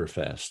recover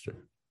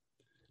faster.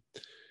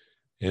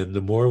 And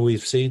the more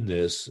we've seen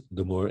this,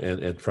 the more,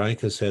 and Frank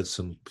has had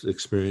some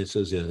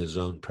experiences in his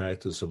own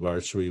practice of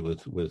archery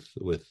with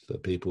the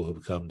people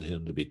who've come to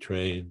him to be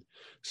trained,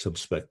 some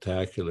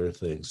spectacular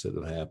things that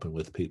have happened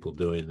with people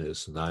doing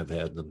this, and I've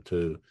had them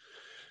too.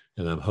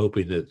 And I'm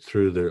hoping that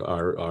through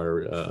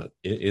our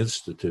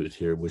institute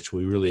here, which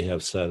we really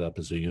have set up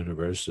as a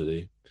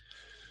university,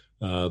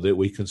 that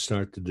we can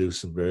start to do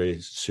some very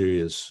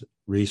serious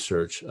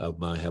research of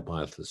my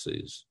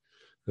hypotheses.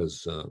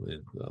 Because,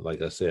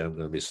 like I say, I'm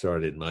going to be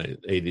starting my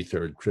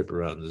 83rd trip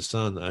around the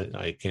sun.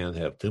 I can't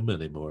have too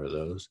many more of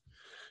those.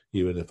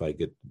 even if I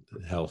get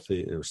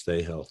healthy or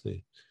stay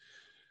healthy.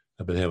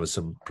 I've been having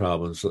some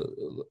problems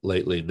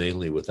lately,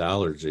 mainly with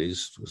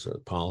allergies. There's a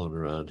pollen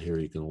around here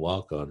you can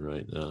walk on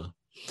right now.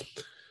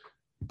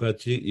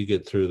 But you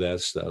get through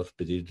that stuff,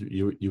 but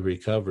you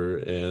recover.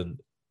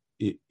 And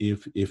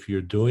if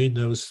you're doing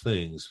those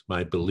things,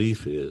 my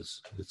belief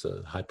is, it's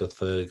a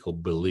hypothetical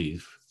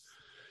belief,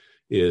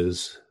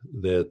 is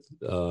that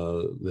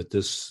that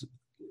this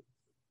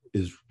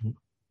is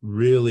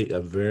really a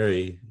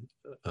very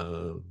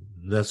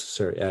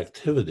necessary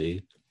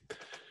activity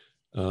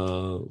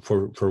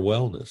for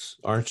wellness.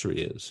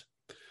 Archery is,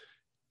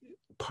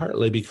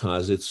 partly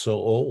because it's so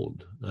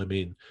old. I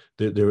mean,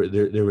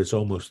 there was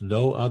almost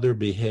no other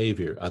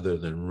behavior other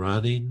than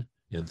running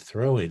and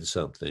throwing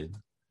something,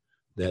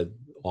 that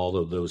all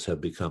of those have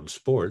become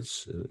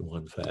sports in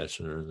one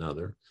fashion or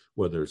another,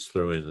 whether it's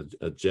throwing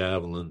a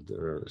javelin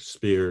or a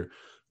spear,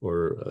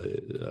 or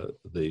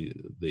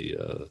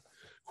the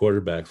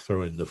quarterback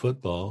throwing the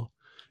football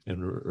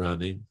and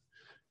running.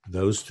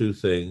 Those two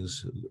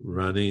things,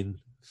 running,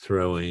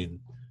 throwing,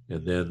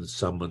 and then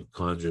someone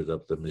conjured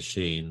up the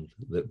machine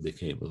that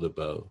became the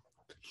bow.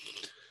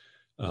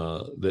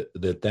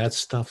 That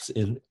stuff's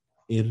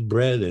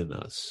inbred in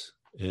us,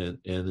 and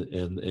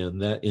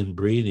that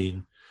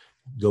inbreeding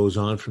goes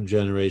on from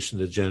generation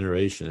to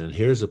generation. And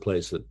here's a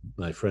place that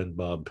my friend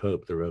Bob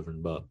Pope, the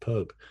Reverend Bob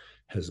Pope,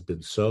 has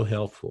been so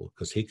helpful,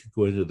 because he could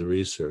go into the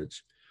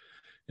research.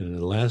 And in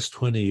the last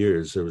 20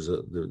 years,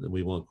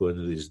 we won't go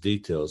into these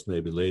details,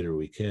 maybe later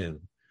we can,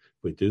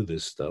 if we do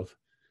this stuff.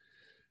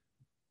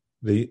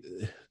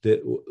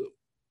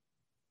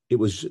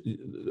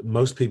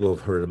 Most people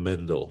have heard of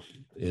Mendel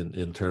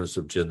in terms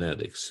of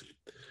genetics,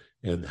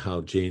 and how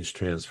genes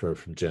transfer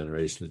from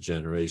generation to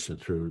generation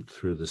through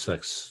the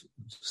sex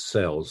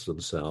cells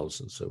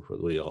themselves and so forth.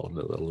 We all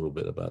know a little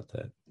bit about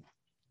that.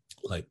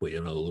 Like we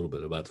know a little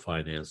bit about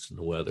finance and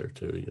the weather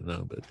too,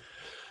 but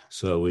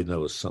so we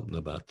know something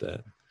about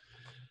that.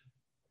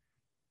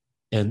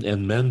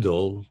 And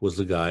Mendel was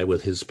the guy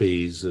with his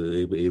peas.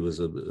 He was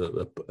a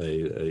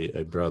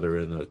brother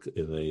in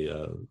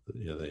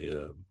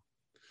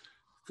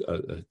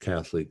a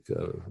Catholic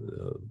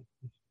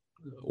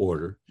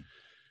order.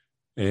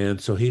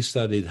 And so he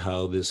studied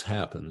how this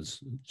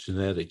happens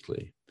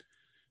genetically.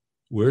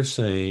 We're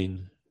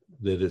saying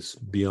that it's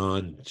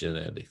beyond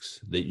genetics,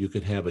 that you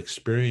can have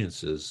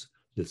experiences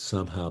that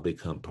somehow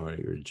become part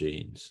of your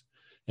genes.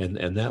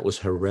 And that was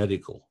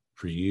heretical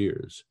for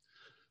years,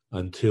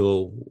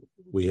 until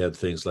we had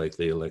things like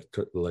the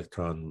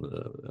electron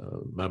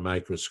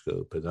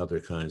microscope and other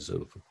kinds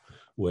of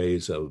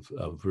ways of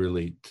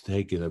really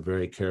taking a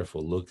very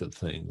careful look at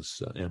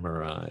things,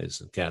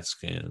 MRIs and CAT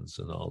scans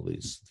and all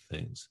these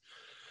things.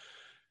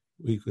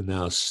 We can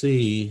now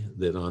see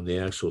that on the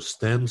actual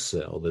stem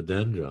cell, the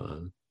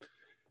dendron,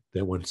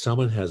 that when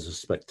someone has a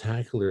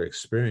spectacular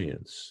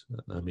experience,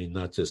 I mean,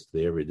 not just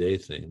the everyday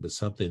thing, but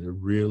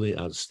something really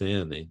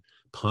outstanding,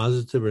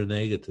 positive or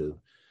negative,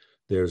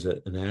 there's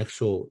an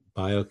actual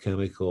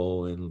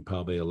biochemical and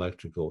probably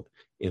electrical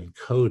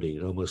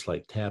encoding, almost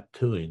like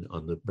tattooing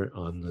on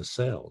the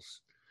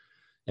cells.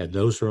 And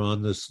those are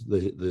on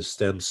the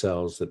stem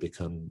cells that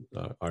become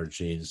our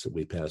genes that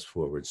we pass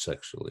forward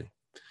sexually.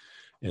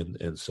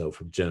 And so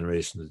from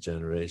generation to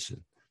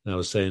generation. And I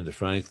was saying to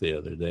Frank the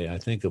other day, I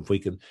think if we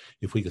could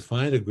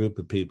find a group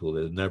of people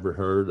that had never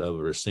heard of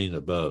or seen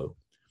a bow,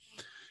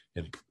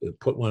 and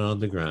put one on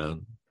the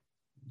ground,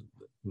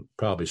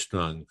 probably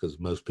strung, because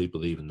most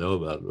people that even know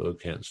about the bow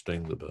can't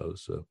string the bow.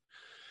 So,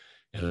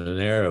 and an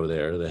arrow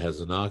there that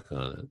has a knock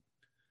on it,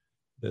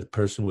 that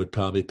person would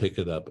probably pick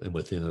it up and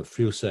within a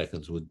few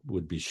seconds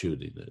would be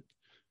shooting it,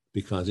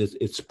 because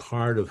it's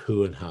part of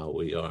who and how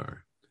we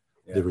are.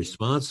 Yeah. The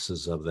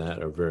responses of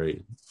that are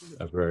very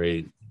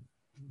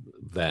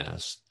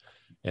vast.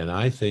 And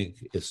I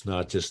think it's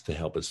not just to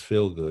help us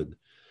feel good,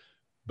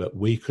 but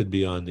we could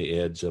be on the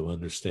edge of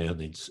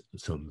understanding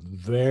some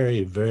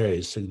very,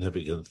 very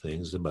significant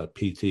things about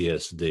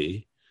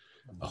PTSD,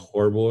 a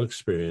horrible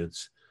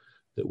experience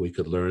that we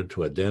could learn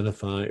to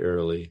identify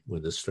early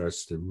when it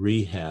starts to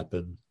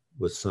re-happen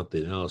with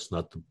something else,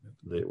 not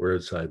the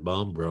roadside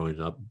bomb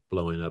blowing up,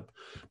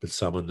 but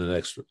someone the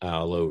next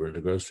aisle over in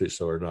the grocery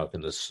store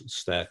knocking a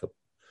stack of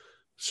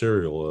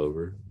cereal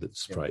over that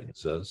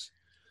frightens us,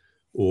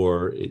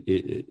 or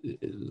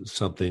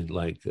something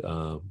like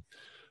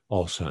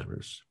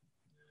Alzheimer's.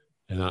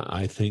 And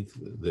I think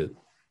that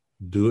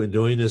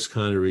doing this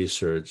kind of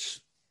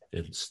research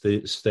and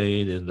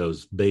staying in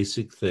those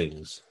basic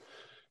things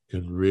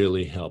can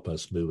really help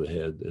us move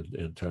ahead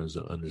in terms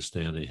of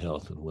understanding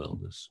health and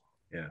wellness.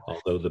 Yeah.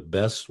 Although the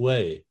best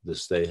way to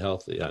stay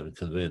healthy, I'm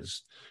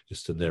convinced,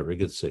 is to never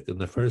get sick in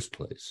the first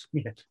place.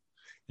 Yeah.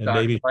 And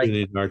maybe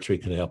shooting archery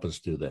can help us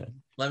do that.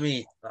 I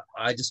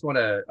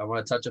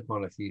want to touch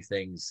upon a few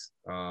things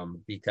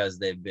because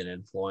they've been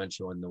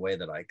influential in the way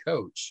that I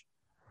coach.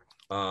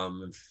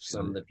 Some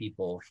of the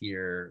people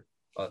here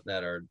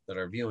that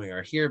are viewing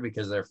are here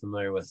because they're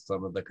familiar with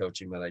some of the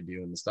coaching that I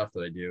do and the stuff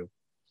that I do.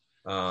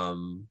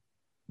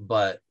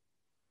 But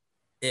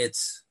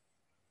it's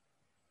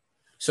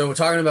So we're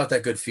talking about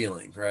that good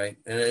feeling, right?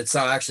 And it's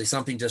actually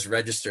something just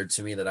registered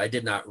to me that I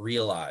did not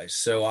realize.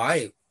 So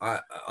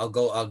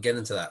I'll get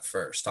into that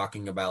first,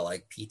 talking about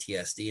like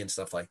PTSD and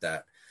stuff like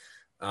that.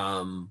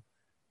 Um,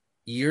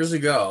 Years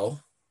ago,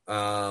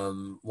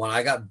 when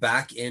I got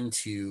back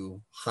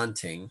into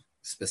hunting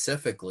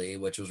specifically,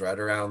 which was right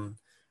around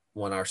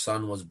when our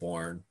son was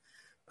born,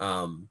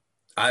 um,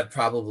 I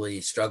probably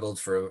struggled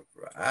for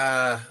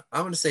I'm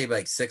going to say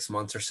like 6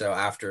 months or so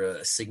after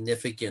a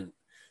significant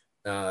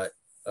uh,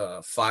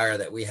 fire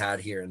that we had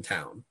here in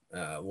town,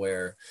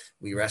 where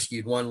we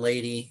rescued one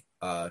lady,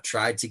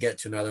 tried to get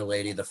to another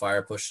lady. The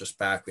fire pushed us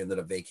back. We ended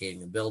up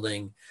vacating the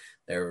building.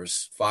 There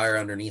was fire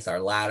underneath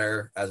our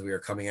ladder as we were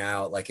coming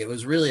out. Like it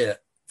was really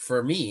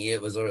for me,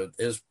 it was a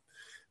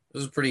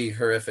pretty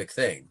horrific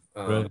thing.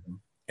 Right.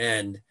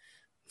 And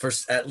for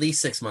at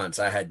least 6 months,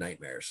 I had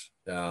nightmares,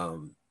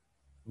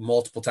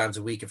 multiple times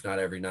a week, if not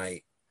every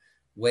night.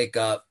 Wake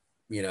up,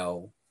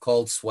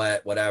 cold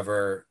sweat,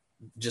 whatever,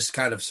 just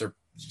kind of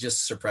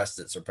just suppressed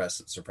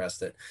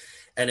it.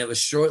 And it was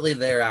shortly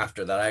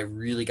thereafter that I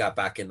really got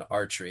back into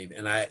archery.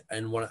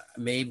 And what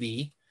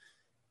maybe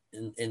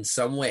in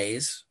some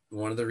ways,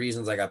 one of the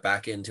reasons I got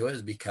back into it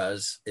is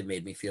because it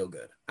made me feel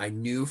good. I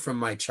knew from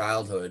my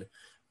childhood,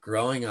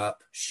 growing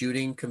up,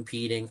 shooting,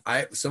 competing.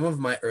 Some of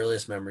my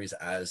earliest memories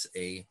as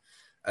a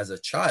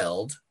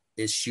child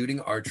is shooting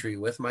archery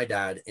with my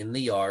dad in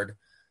the yard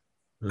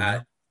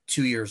at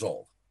 2 years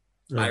old.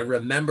 I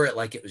remember it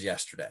like it was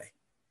yesterday.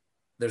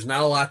 There's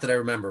not a lot that I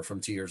remember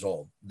from 2 years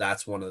old.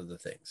 That's one of the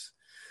things.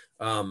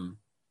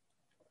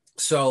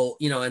 So,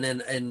 and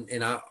then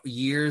in our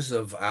years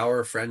of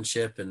our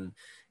friendship and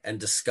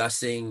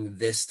discussing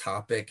this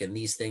topic and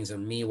these things,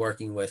 and me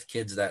working with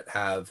kids that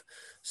have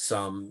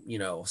some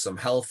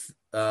health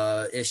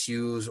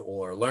issues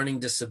or learning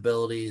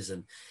disabilities,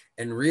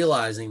 and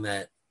realizing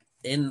that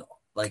in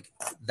like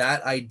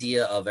that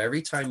idea of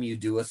every time you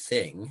do a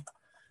thing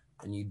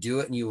and you do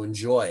it and you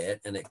enjoy it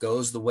and it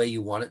goes the way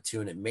you want it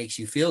to and it makes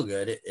you feel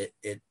good,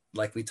 it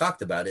like we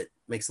talked about, it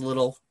makes a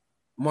little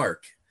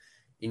mark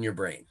in your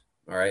brain,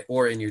 all right,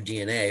 or in your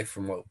DNA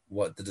from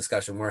what the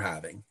discussion we're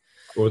having,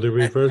 or the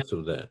reverse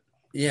of that.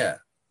 Yeah,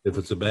 if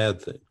it's a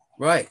bad thing.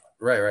 Right.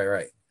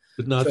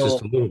 But not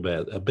just a little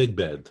bad, a big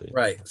bad thing.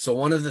 Right. So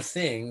one of the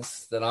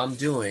things that I'm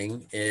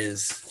doing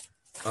is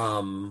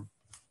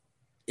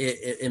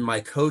in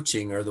my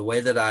coaching, or the way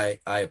that I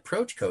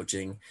approach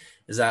coaching,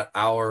 is that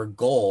our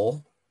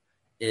goal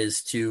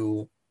is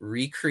to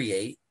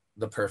recreate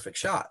the perfect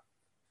shot.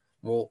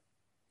 Well,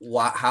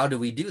 how do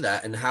we do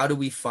that? And how do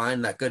we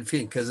find that good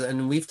feeling?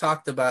 I've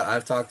talked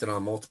it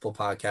on multiple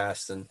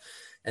podcasts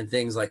and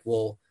things like,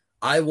 well,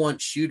 I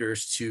want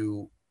shooters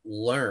to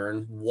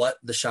learn what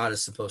the shot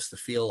is supposed to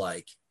feel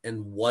like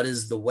and what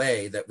is the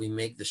way that we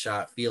make the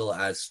shot feel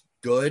as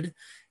good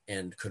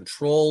and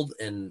controlled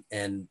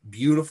and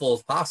beautiful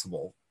as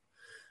possible.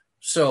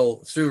 So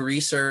through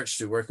research,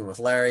 through working with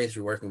Larry,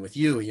 through working with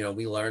you,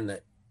 we learned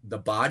that the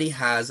body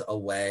has a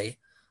way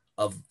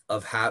of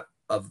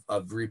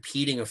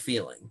repeating a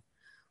feeling.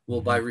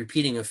 Well, by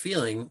repeating a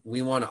feeling,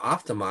 we want to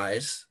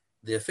optimize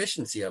the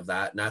efficiency of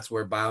that. And that's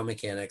where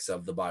biomechanics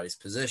of the body's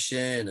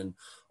position and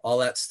all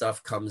that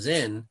stuff comes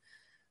in.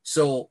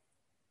 So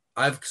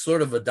I've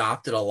sort of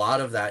adopted a lot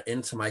of that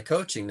into my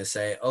coaching to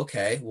say,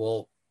 okay,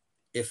 well,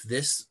 if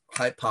this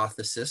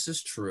hypothesis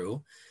is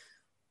true,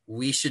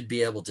 we should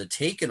be able to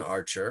take an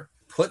archer,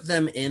 put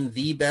them in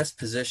the best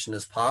position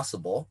as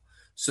possible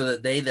so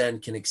that they then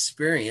can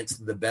experience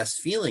the best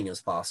feeling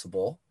as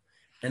possible,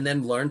 and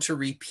then learn to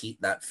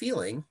repeat that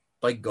feeling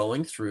by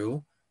going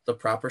through the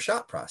proper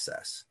shot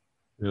process.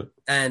 Yep.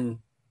 And,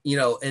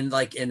 and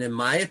in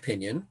my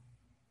opinion,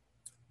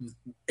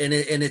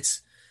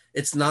 it's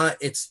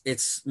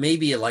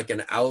maybe like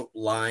an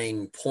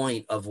outlying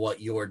point of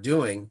what you're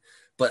doing,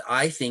 but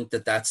I think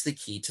that that's the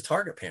key to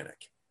target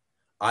panic.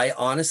 I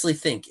honestly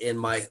think, in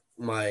my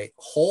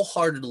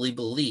wholeheartedly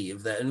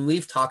believe that, and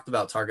we've talked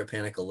about target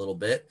panic a little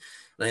bit,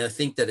 and I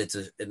think that it's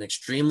an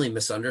extremely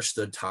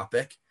misunderstood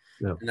topic.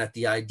 Yeah. And that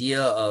the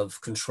idea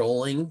of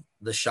controlling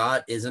the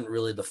shot isn't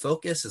really the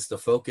focus. The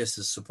focus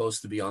is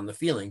supposed to be on the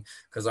feeling,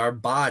 because our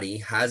body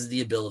has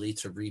the ability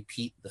to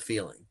repeat the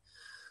feeling.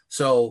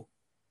 So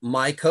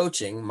my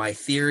coaching, my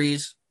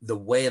theories, the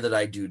way that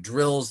I do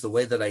drills, the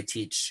way that I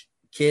teach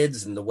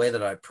kids, and the way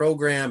that I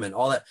program and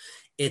all that,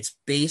 it's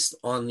based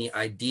on the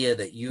idea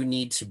that you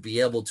need to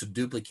be able to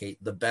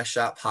duplicate the best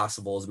shot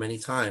possible as many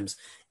times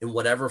in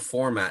whatever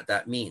format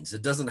that means.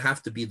 It doesn't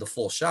have to be the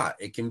full shot.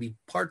 It can be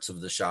parts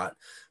of the shot,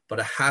 but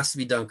it has to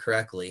be done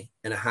correctly,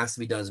 and it has to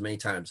be done as many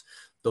times.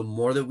 The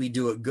more that we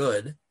do it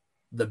good,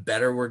 the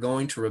better we're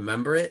going to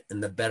remember it,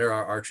 and the better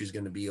our archery is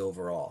going to be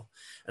overall.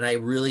 And I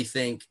really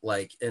think,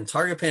 and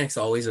target panic is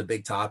always a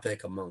big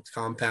topic amongst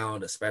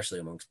compound, especially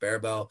amongst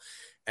barebow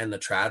and the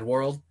trad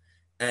world.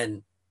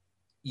 And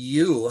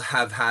you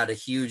have had a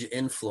huge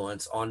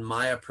influence on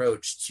my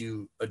approach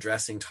to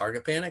addressing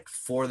target panic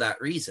for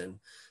that reason,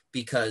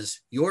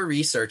 because your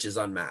research is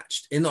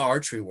unmatched in the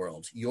archery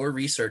world. Your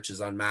research is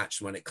unmatched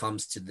when it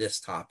comes to this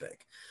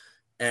topic.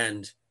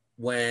 And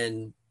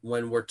when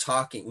when we're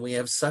talking, we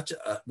have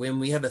when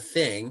we have a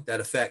thing that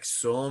affects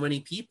so many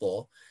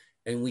people,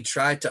 and we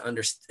try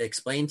to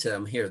explain to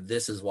them, here,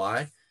 this is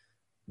why.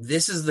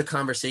 This is the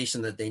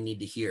conversation that they need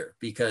to hear,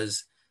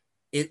 because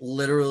it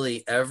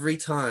literally, every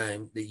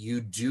time that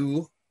you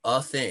do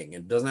a thing,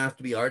 it doesn't have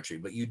to be archery,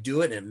 but you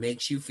do it and it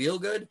makes you feel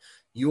good,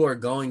 you are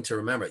going to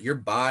remember it. Your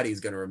body's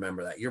going to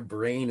remember that. Your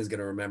brain is going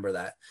to remember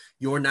that.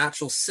 Your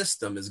natural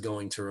system is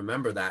going to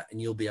remember that,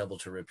 and you'll be able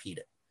to repeat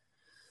it.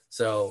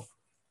 So,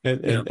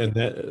 and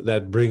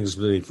that brings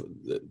me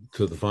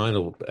to the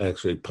final,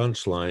 actually,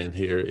 punchline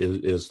here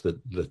is that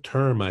the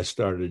term I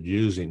started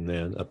using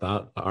then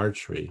about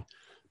archery,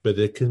 but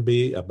it can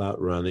be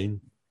about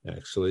running,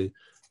 actually,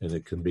 and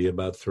it can be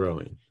about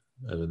throwing.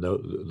 And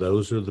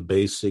those are the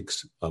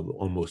basics of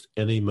almost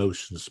any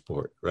motion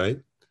sport, right?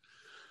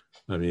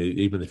 I mean,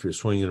 even if you're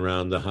swinging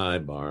around the high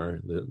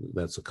bar,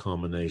 that's a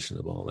combination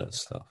of all that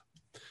stuff.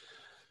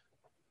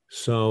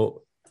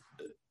 So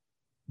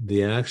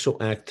the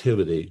actual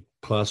activity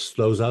plus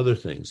those other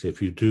things,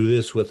 if you do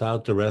this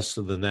without the rest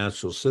of the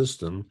natural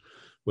system,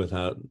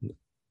 without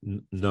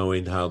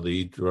knowing how to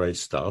eat the right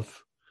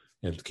stuff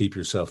and keep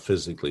yourself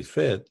physically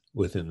fit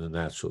within the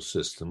natural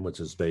system, which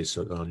is based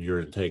on your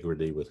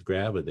integrity with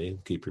gravity,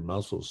 keep your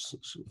muscles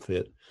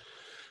fit,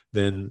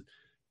 then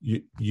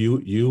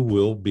you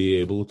will be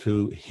able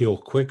to heal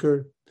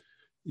quicker.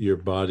 Your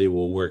body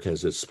will work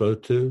as it's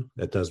supposed to.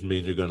 That doesn't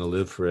mean you're going to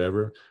live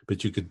forever,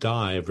 but you could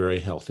die a very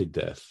healthy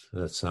death.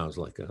 That sounds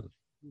like a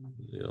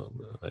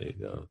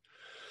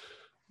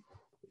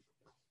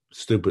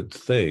stupid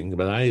thing,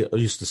 but I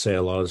used to say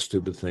a lot of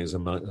stupid things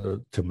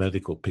to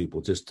medical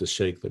people just to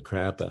shake the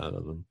crap out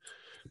of them,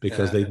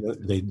 because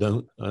they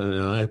don't.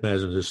 And I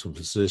imagine there's some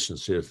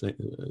physicians here,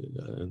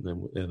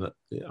 and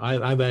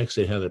I've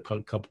actually had a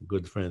couple of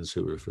good friends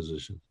who were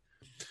physicians.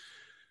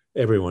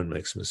 Everyone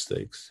makes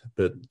mistakes,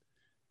 but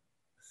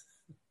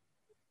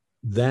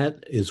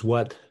that is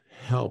what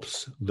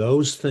helps.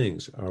 Those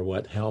things are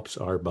what helps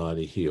our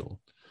body heal.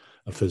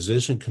 A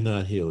physician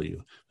cannot heal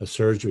you. A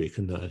surgery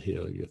cannot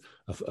heal you.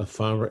 A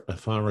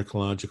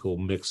pharmacological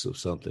mix of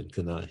something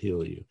cannot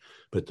heal you.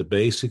 But the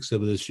basics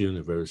of this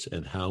universe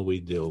and how we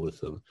deal with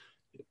them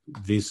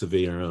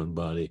vis-a-vis our own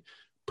body,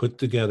 put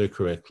together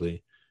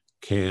correctly,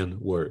 can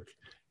work.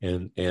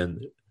 And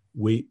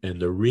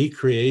the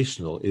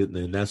recreational,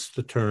 and that's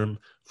the term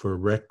for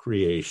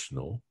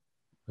recreational.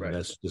 Right.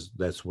 And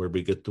that's where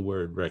we get the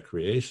word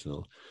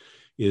recreational,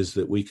 is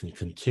that we can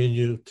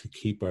continue to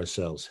keep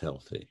ourselves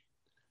healthy.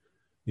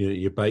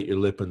 You bite your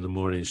lip in the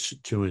morning,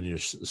 chewing your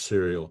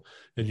cereal,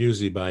 and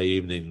usually by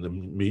evening, the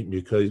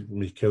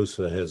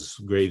mucosa has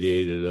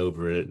gradiated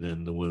over it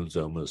and the wound's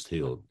almost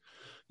healed.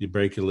 You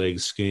break your leg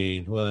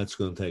skiing, well, that's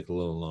going to take a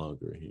little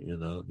longer.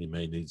 You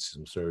may need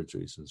some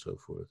surgeries and so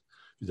forth.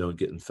 If you don't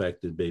get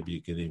infected, maybe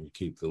you can even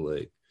keep the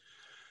leg.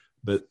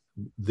 But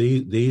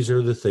these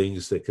are the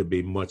things that could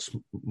be much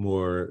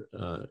more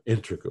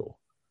integral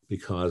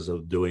because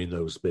of doing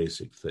those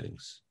basic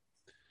things.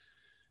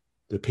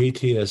 The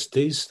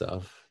PTSD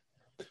stuff,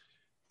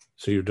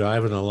 so you're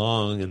driving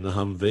along in the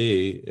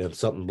Humvee and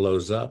something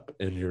blows up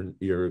and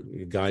your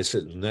guy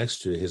sitting next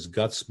to you, his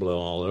guts blow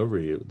all over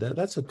you.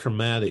 That's a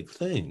traumatic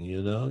thing,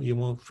 you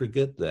won't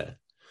forget that.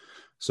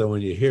 So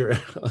when you hear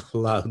a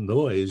loud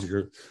noise,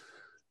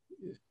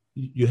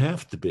 you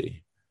have to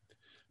be.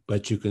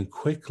 But you can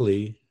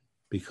quickly,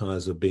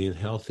 because of being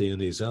healthy in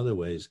these other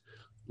ways,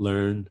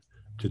 learn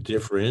to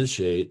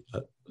differentiate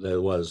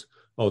that was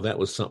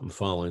something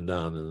falling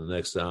down in the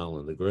next aisle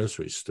in the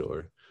grocery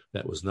store.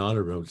 That was not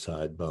a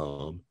roadside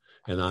bomb,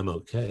 and I'm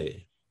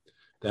okay.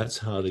 That's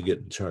how to get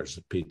in charge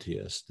of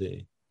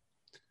PTSD.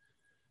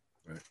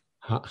 Right.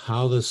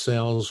 How the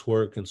cells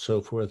work and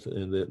so forth,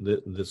 and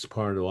that's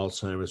part of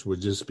Alzheimer's. We're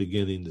just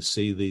beginning to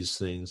see these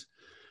things.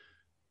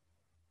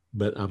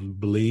 But I'm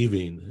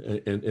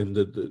believing, and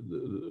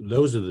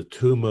those are the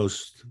two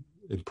most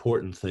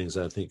important things,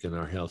 I think, in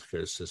our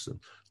healthcare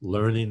system.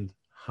 Learning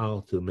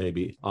how to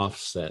maybe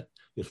offset,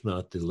 if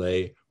not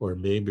delay, or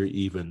maybe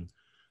even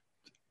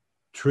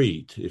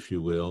treat, if you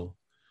will,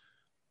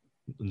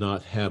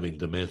 not having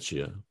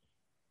dementia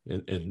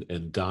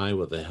and die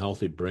with a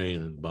healthy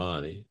brain and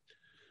body,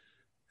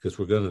 because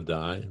we're going to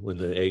die. When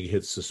the egg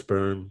hits the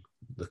sperm,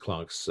 the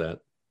clock's set.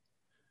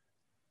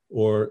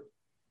 Or,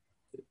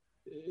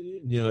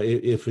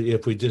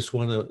 if we just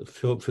want to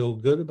feel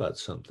good about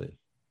something,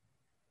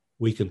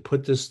 we can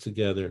put this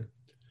together.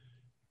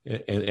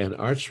 And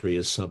archery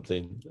is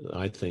something,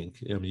 I think,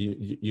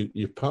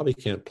 you probably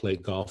can't play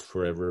golf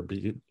forever, but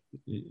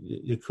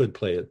you could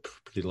play it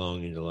pretty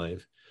long in your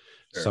life.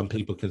 Sure. Some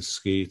people can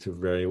ski to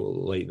very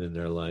late in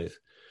their life.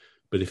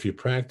 But if you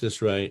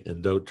practice right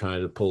and don't try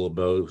to pull a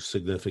bow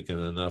significant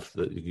enough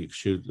that you can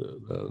shoot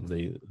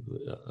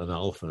an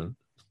elephant,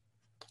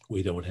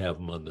 we don't have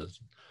them on the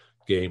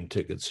game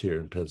tickets here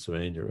in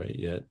Pennsylvania right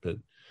yet, but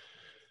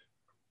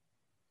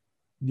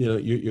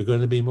you're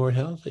going to be more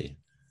healthy.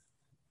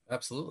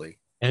 Absolutely.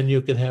 And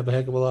you can have a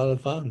heck of a lot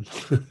of fun.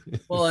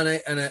 Well, and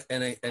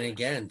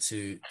again,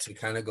 to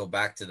kind of go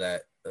back to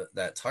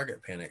that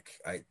target panic,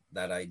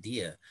 that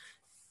idea,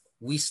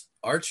 we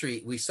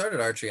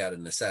started archery out of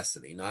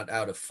necessity, not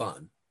out of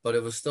fun, but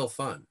it was still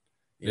fun.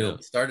 Yeah.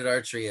 We started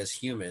archery as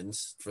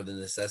humans for the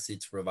necessity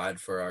to provide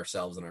for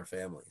ourselves and our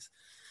families.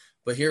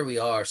 But here we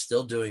are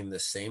still doing the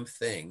same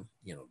thing,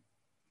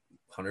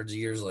 hundreds of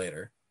years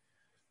later,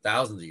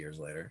 thousands of years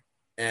later.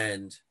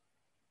 And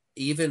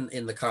even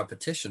in the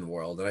competition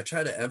world, and I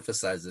try to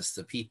emphasize this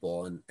to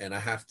people, and I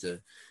have to,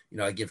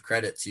 I give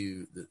credit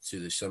to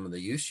some of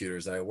the youth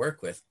shooters that I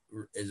work with,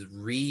 is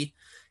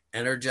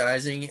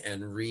re-energizing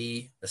and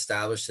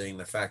re-establishing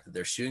the fact that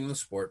they're shooting the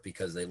sport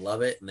because they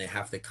love it, and they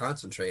have to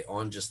concentrate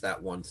on just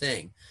that one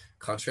thing,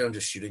 concentrate on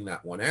just shooting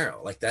that one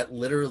arrow. Like, that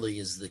literally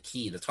is the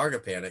key to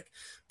target panic,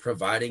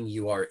 providing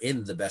you are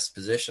in the best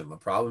position. The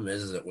problem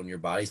is that when your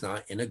body's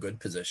not in a good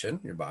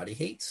position, your body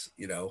hates,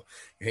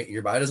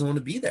 your body doesn't want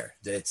to be there.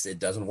 It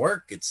doesn't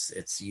work.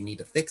 It's you need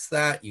to fix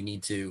that. You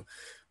need to,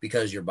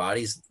 because your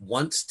body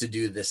wants to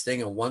do this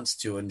thing and wants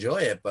to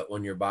enjoy it, but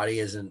when your body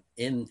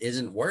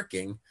isn't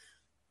working,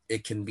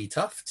 it can be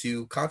tough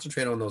to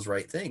concentrate on those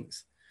right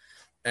things.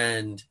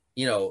 And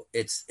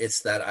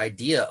it's that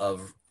idea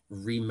of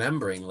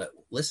remembering that,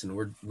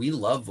 listen, we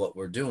love what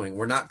we're doing.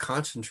 We're not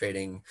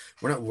concentrating.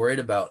 We're not worried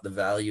about the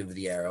value of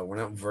the arrow. We're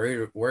not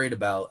worried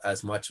about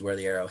as much where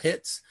the arrow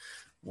hits.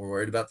 We're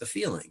worried about the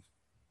feeling.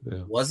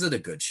 Yeah. Was it a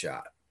good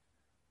shot?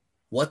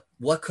 What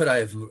could I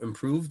have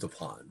improved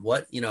upon?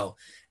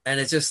 And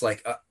it's just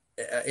like,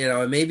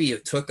 maybe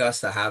it took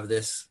us to have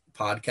this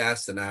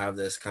podcast and to have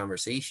this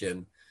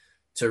conversation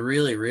to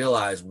really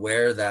realize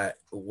where that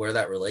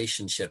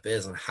relationship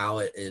is and how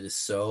it has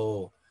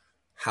so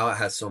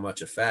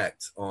much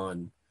effect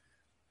on,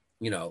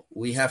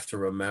 we have to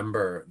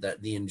remember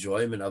that the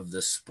enjoyment of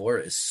this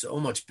sport is so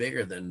much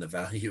bigger than the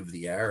value of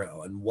the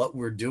arrow and what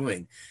we're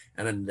doing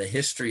and the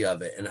history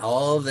of it and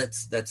all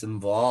that's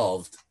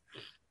involved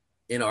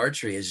in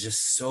archery is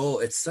just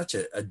it's such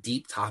a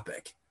deep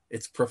topic.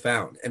 It's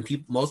profound. And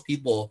most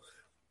people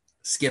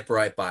skip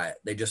right by it.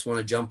 They just want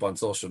to jump on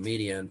social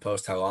media and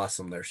post how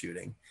awesome they're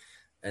shooting.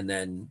 And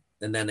then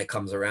it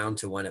comes around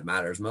to when it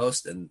matters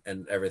most and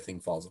everything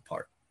falls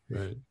apart.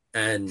 Right.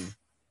 And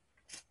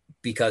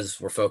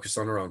because we're focused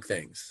on the wrong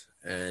things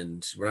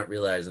and we're not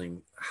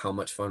realizing how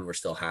much fun we're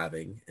still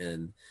having.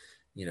 And,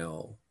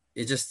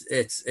 it's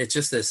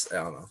just this, I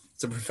don't know,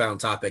 it's a profound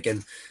topic.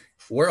 And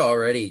we're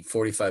already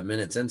 45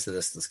 minutes into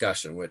this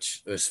discussion,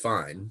 which is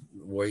fine.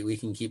 We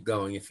can keep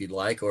going if you'd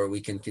like, or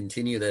we can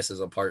continue this as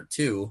a part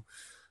 2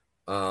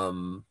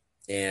 and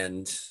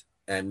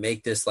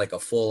make this like a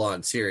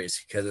full-on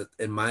series, because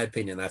in my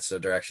opinion, that's the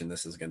direction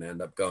this is going to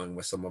end up going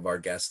with some of our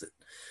guests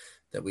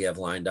that we have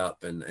lined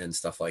up and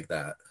stuff like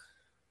that.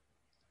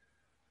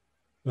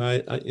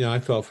 I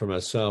felt for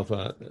myself,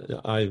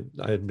 I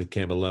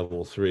became a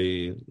level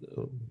 3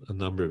 a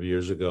number of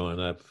years ago,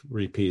 and I've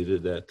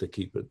repeated that to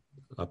keep it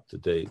up to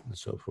date and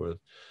so forth.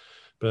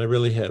 But I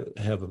really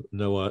have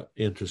no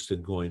interest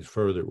in going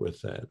further with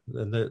that,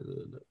 and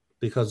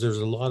because there's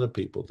a lot of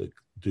people that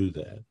do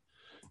that,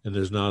 and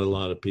there's not a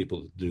lot of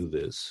people that do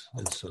this.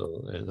 And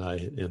so,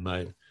 in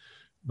my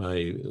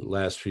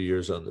last few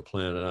years on the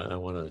planet, I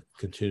want to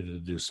continue to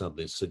do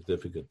something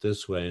significant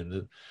this way. And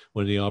then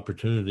when the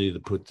opportunity to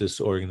put this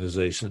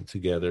organization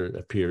together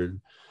appeared,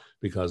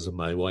 because of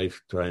my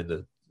wife trying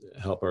to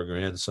help our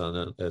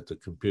grandson at the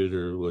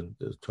computer, when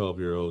the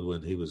 12-year-old,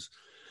 when he was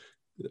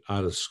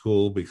out of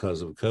school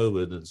because of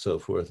COVID and so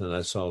forth, and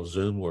I saw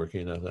Zoom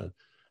working, I thought,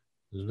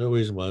 there's no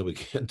reason why we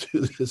can't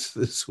do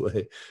this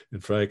way.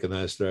 And Frank and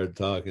I started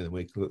talking, and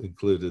we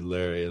included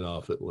Larry, and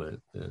off it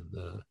went.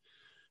 And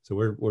so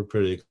we're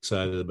pretty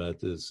excited about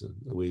this, and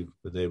we've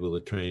been able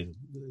to train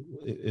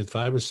in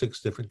 5 or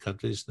 6 different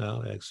countries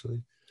now,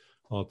 actually,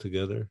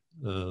 altogether.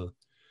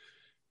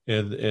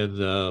 And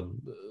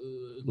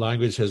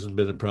language hasn't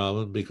been a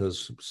problem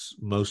because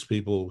most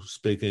people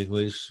speak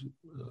English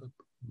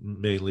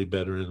mainly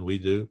better than we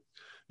do.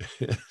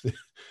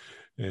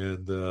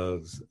 And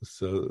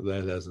so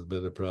that hasn't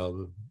been a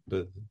problem.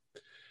 But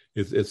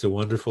it's a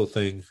wonderful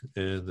thing,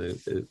 and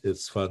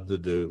it's fun to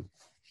do.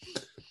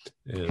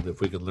 And if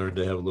we can learn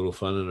to have a little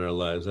fun in our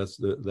lives,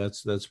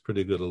 that's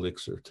pretty good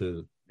elixir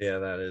too. Yeah,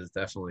 that is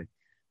definitely.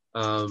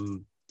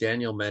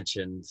 Daniel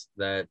mentioned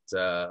that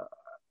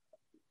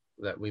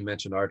we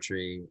mentioned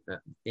archery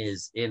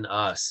is in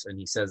us, and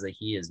he says that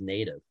he is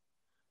Native,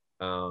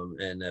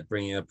 and that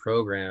bringing a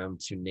program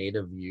to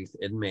Native youth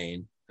in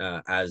Maine,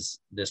 as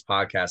this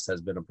podcast has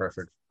been a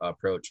perfect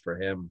approach for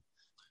him,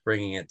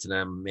 bringing it to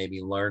them,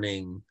 maybe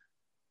learning,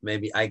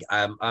 maybe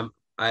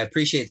I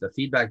appreciate the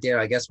feedback there.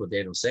 I guess what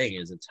Daniel's saying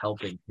is it's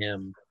helping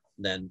him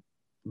then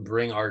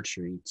bring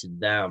archery to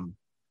them,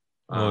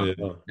 and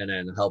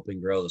then helping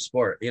grow the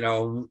sport,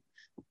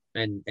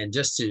 and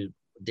just to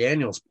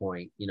Daniel's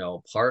point,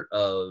 part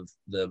of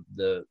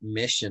the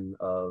mission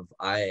of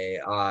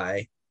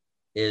IAI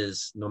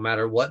is no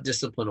matter what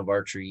discipline of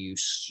archery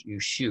you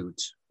shoot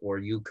or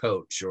you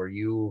coach or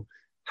you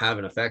have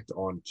an effect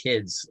on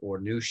kids or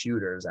new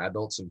shooters,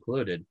 adults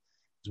included,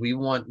 we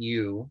want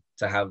you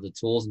to have the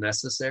tools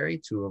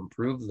necessary to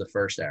improve the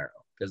first arrow,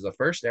 because the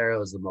first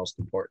arrow is the most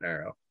important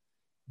arrow.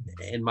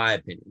 in my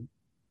opinion,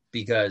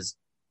 because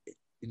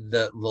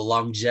the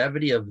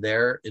longevity of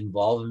their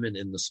involvement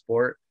in the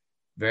sport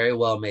very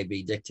well may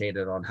be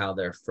dictated on how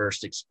their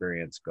first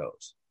experience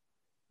goes.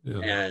 Yeah.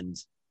 And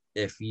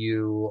if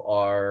you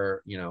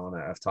are, and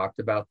I've talked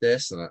about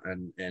this,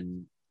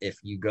 and if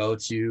you go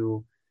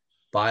to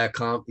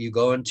you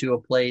go into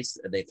a place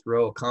and they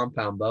throw a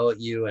compound bow at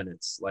you, and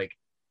it's like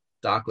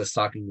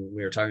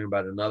we were talking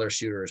about another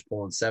shooter is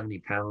pulling 70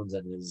 pounds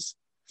and is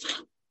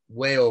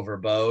way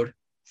overbowed,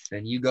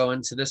 and you go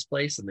into this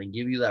place and they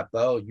give you that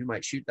bow, you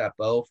might shoot that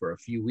bow for a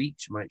few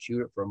weeks, you might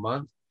shoot it for a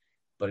month,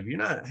 but if you're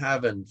not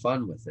having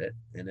fun with it,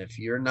 and if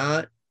you're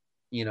not,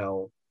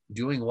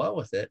 doing well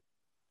with it,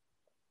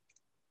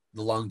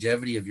 the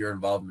longevity of your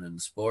involvement in the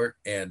sport,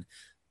 and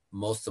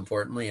most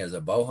importantly, as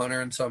a bow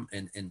hunter in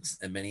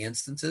many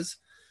instances,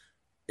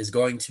 is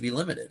going to be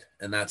limited.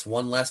 And that's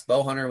one less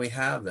bow hunter we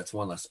have. That's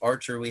one less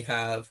archer we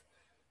have.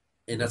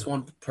 And that's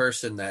one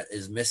person that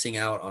is missing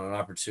out on an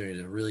opportunity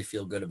to really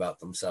feel good about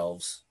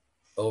themselves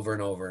over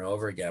and over and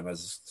over again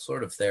as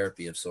sort of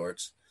therapy of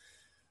sorts.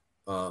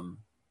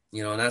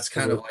 And that's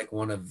kind of like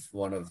one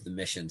of the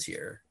missions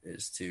here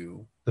is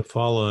to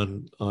follow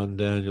on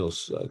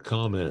Daniel's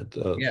comment.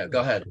 Yeah,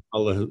 go ahead.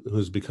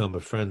 Who's become a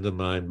friend of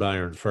mine,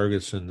 Byron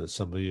Ferguson, that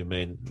some of you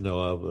may know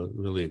of,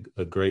 really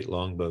a great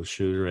longbow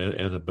shooter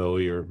and a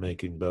bowyer,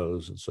 making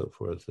bows and so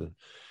forth, and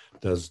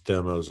does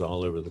demos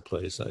all over the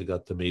place. I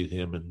got to meet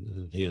him,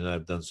 and he and I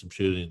have done some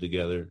shooting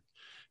together.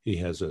 He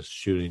has a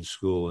shooting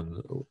school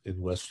in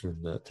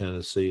Western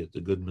Tennessee at the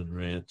Goodman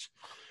Ranch.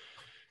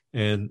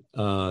 And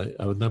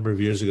a number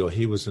of years ago,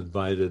 he was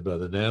invited by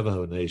the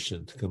Navajo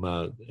Nation to come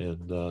out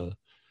and to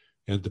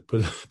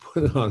put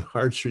on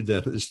archery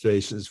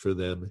demonstrations for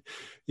them.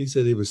 He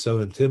said he was so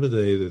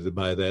intimidated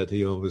by that,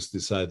 he almost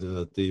decided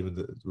not to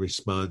even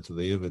respond to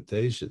the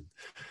invitation.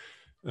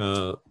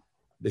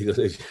 Because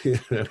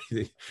at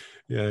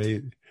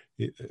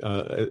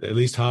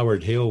least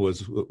Howard Hill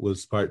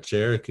was part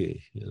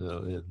Cherokee,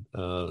 and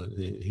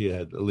he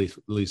had at least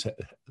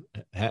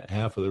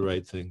half of the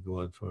right thing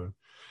going for him.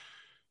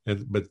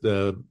 But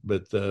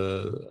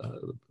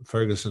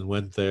Ferguson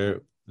went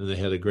there, and they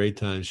had a great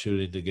time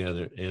shooting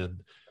together.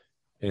 And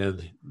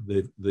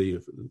the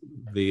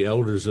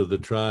elders of the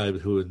tribe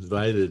who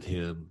invited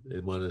him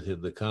and wanted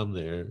him to come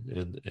there,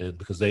 and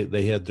because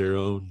they had their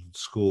own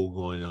school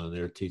going on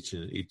there,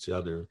 teaching each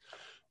other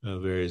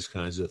various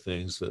kinds of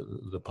things,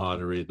 the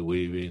pottery, the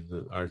weaving,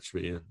 the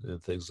archery,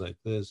 and things like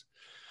this.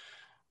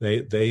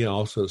 They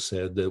also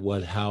said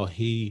that how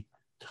he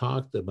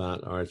talked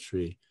about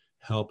archery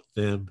helped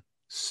them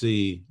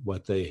see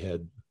what they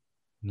had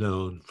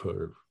known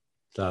for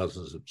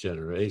thousands of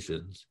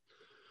generations.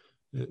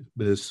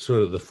 But it's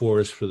sort of the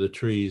forest for the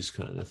trees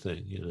kind of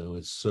thing.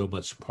 It's so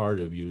much part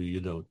of you, you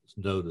don't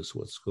notice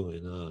what's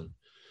going on.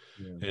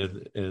 Yeah.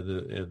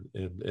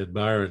 And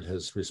Byron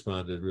has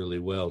responded really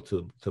well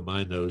to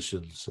my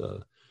notions,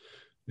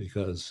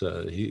 because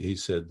he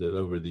said that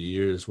over the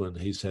years when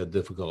he's had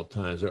difficult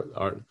times,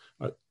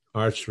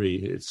 archery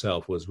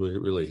itself was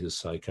really his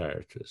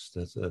psychiatrist.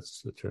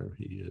 That's the term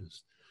he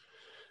used.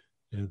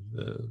 And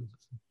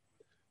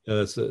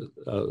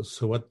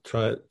so what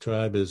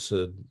tribe is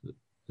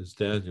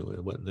Daniel,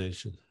 in what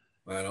nation?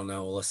 I don't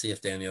know. Well, let's see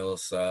if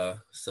Daniel's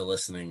still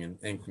listening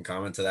and can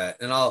comment to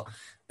that. And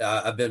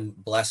I've been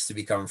blessed to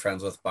become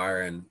friends with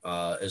Byron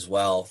as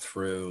well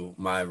through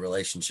my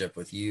relationship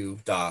with you,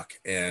 Doc.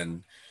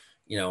 And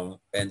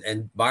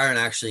and Byron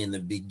actually in the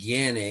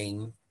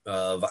beginning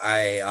of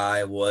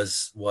IAI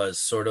was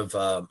sort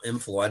of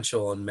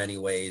influential in many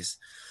ways.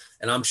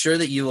 And I'm sure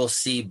that you will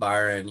see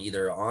Byron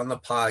either on the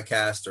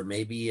podcast or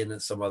maybe in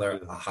some other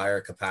higher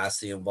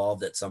capacity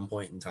involved at some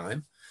point in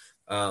time.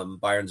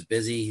 Byron's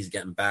busy. He's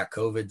getting back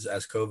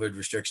as COVID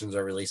restrictions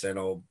are released. I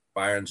know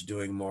Byron's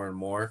doing more and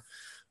more.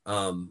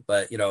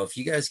 But if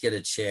you guys get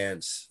a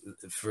chance,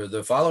 for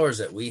the followers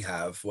that we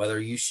have, whether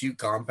you shoot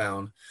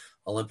compound,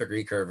 Olympic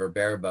recurve, or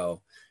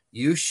barebow,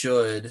 you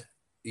should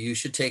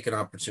take an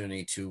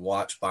opportunity to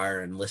watch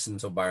Byron, listen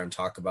to Byron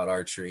talk about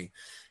archery.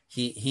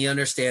 He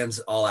understands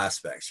all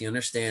aspects. He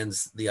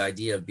understands the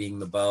idea of being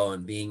the bow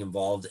and being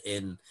involved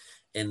in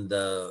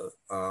the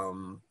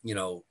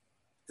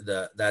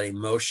that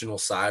emotional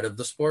side of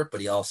the sport, but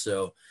he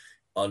also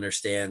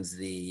understands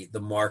the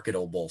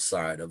marketable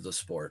side of the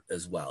sport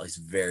as well. He's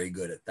very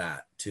good at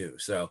that too.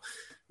 So,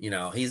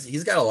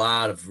 he's got a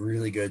lot of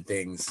really good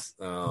things.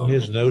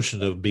 His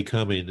notion of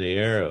becoming the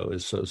arrow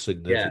is so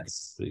significant.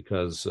 Yes.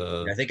 Because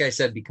I think I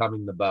said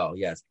becoming the bow.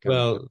 Yes.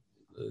 Well,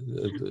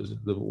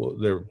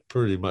 they're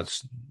pretty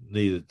much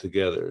needed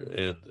together,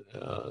 and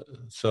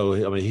so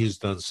I mean he's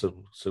done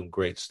some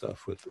great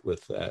stuff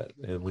with that.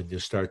 And when you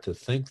start to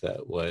think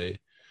that way,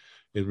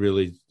 it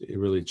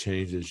really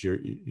changes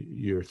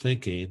your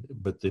thinking.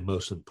 But the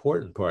most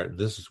important part, and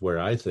this is where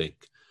I think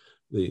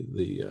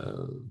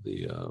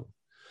the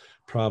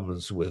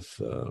problems with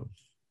what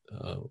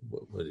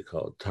do you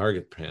call it,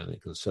 target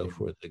panic and so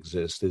forth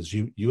exist, is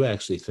you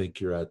actually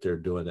think you're out there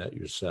doing that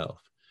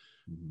yourself.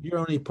 You're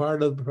only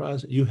part of the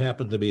process. You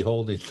happen to be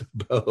holding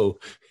the bow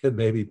and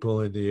maybe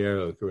pulling the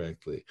arrow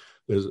correctly.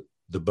 There's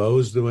the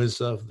bow's doing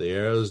stuff, the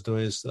arrow's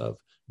doing stuff,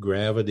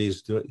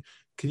 gravity's doing.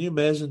 Can you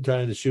imagine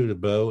trying to shoot a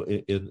bow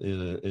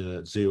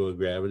in a zero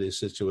gravity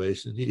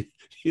situation?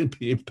 You'd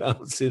be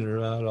bouncing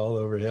around all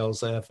over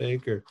hell's half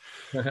acre,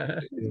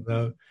 you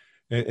know.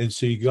 And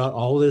so you got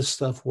all this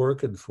stuff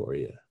working for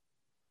you.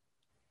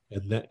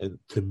 And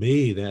to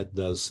me, that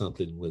does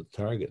something with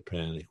target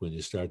panic when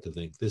you start to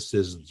think, this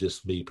isn't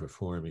just me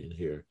performing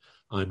here.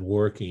 I'm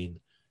working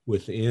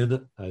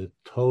within a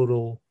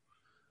total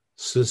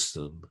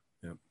system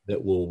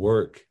that will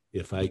work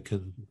if I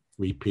can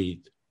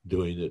repeat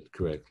doing it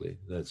correctly.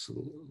 That's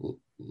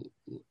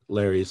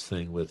Larry's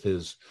thing with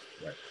his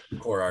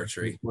core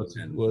archery.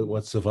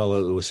 What's the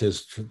fellow that was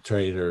his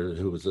trainer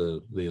who was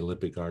the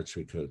Olympic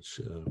archery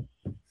coach?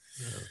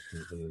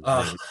 You're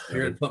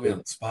gonna put me on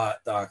the spot,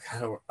 Doc.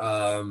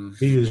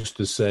 He used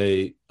to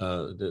say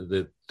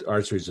that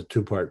archery is a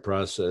two-part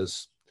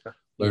process.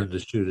 Learn to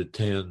shoot at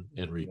 10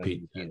 and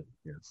repeat.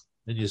 Yes.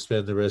 And you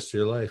spend the rest of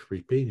your life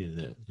repeating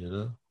that, you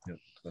know? Yeah,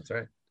 that's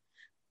right.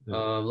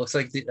 Looks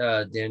like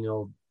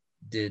Daniel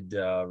did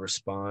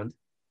respond.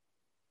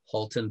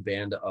 Halton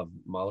Band of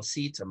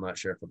Maliseet. I'm not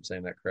sure if I'm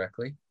saying that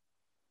correctly.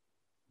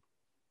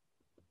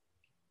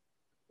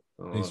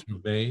 He's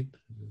from Maine.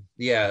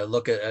 Yeah,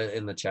 look at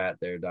in the chat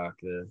there, Doc.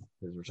 His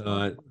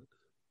response.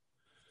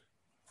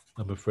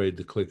 I'm afraid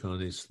to click on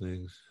these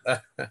things.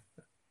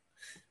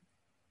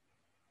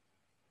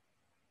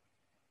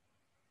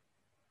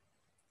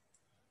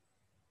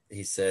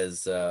 He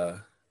says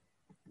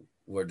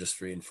we're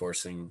just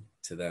reinforcing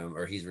to them,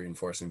 or he's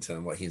reinforcing to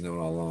them what he's known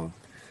all along.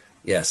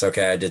 Yes,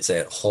 okay, I did say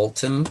it.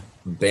 Halton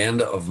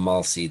Band of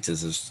Maliseet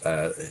is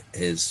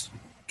his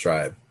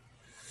tribe.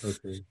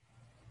 Okay.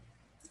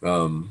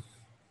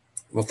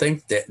 Well,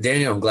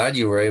 Daniel, I'm glad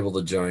you were able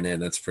to join in.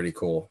 That's pretty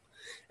cool.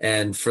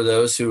 And for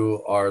those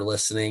who are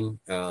listening,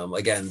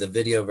 again, the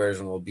video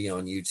version will be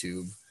on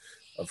YouTube,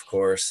 of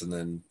course, and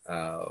then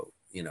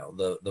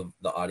the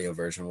audio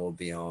version will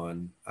be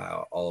on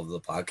all of the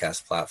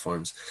podcast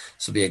platforms.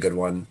 This will be a good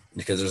one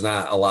because there's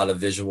not a lot of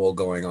visual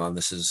going on.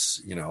 This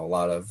is a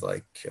lot of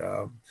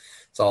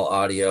it's all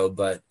audio.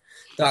 But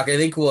Doc, I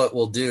think what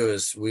we'll do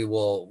is we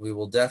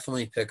will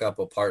definitely pick up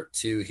a part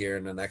 2 here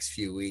in the next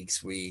few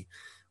weeks.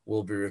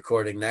 We'll be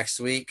recording next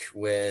week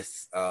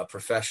with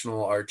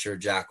professional archer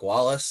Jack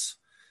Wallace,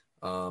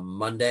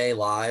 Monday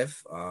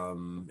live.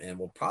 And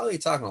we'll probably be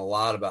talking a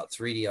lot about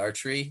 3D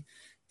archery.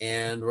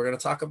 And we're going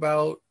to talk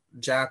about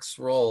Jack's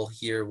role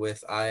here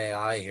with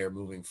IAI here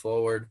moving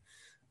forward.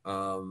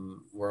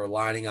 We're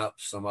lining up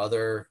some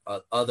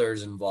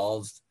others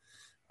involved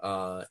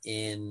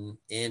in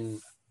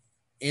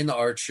the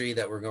archery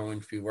that we're going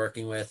to be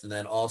working with. And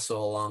then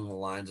also along the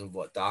lines of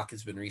what Doc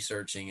has been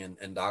researching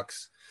and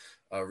Doc's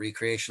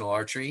recreational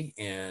archery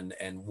and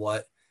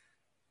what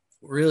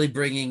really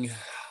bringing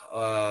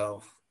I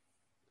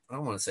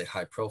don't want to say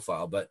high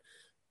profile, but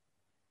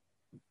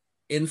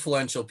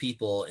influential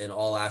people in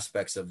all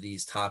aspects of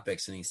these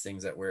topics and these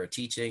things that we're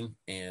teaching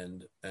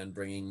and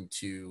bringing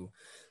to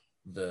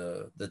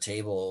the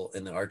table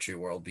in the archery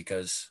world,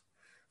 because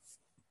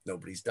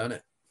nobody's done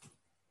it.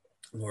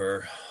 We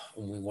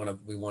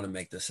want to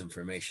make this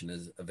information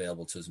as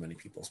available to as many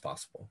people as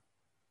possible.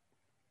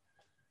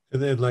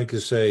 And then, like I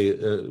say,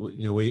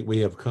 we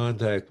have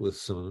contact with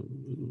some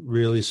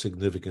really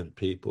significant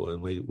people,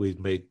 and we'd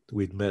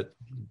met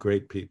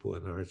great people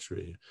in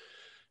archery.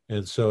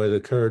 And so it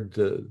occurred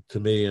to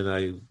me, and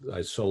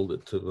I sold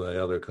it to my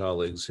other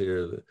colleagues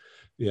here,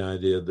 the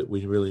idea that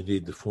we really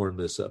need to form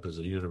this up as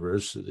a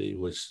university,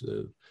 which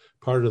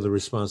part of the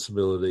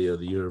responsibility of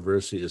the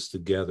university is to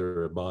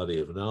gather a body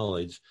of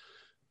knowledge,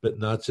 but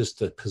not just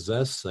to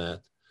possess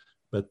that,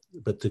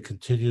 but to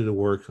continue to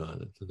work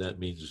on it. And that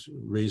means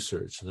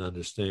research and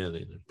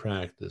understanding and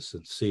practice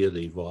and see it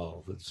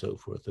evolve and so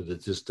forth. And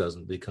it just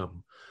doesn't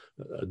become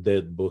a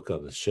dead book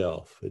on the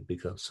shelf. It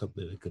becomes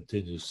something that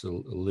continues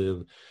to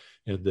live,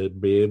 and to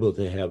be able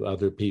to have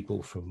other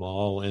people from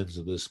all ends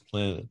of this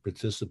planet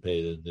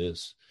participate in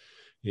this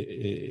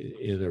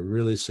in a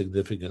really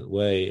significant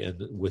way,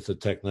 and with the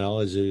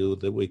technology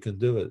that we can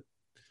do it.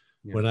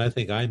 Yeah. When I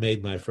think I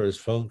made my first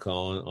phone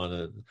call on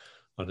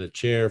a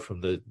chair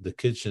from the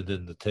kitchen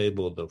and the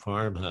table of the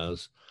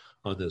farmhouse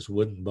on this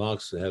wooden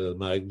box that had a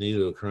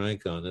magneto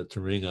crank on it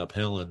to ring up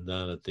Helen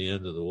down at the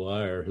end of the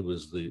wire, who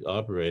was the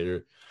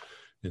operator,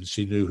 and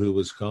she knew who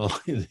was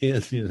calling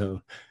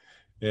in,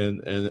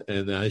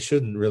 and I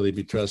shouldn't really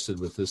be trusted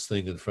with this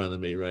thing in front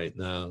of me right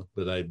now,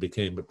 but I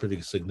became a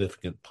pretty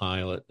significant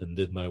pilot and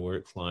did my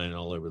work flying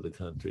all over the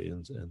country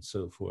and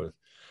so forth.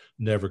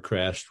 Never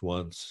crashed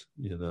once,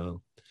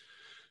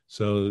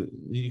 So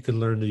you can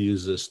learn to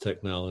use this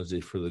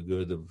technology for the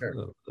good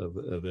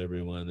of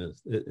everyone.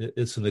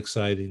 It's an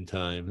exciting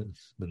time.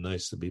 It's been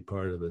nice to be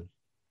part of it.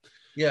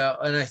 Yeah,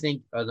 and I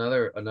think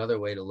another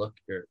way to look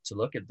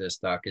at this,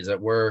 Doc, is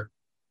that we're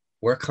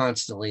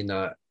constantly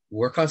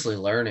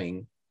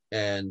learning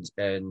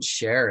and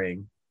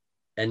sharing,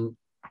 and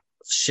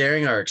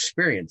sharing our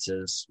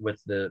experiences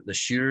with the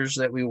shooters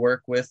that we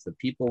work with, the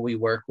people we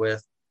work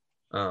with.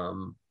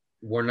 We're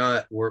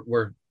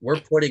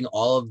putting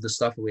all of the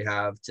stuff that we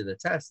have to the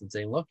test and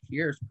saying, look,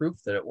 here's proof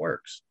that it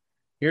works.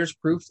 Here's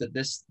proof that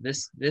this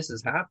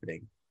is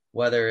happening,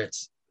 whether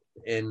it's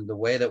in the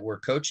way that we're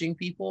coaching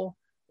people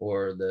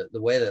or the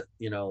way that,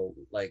 you know,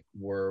 like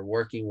we're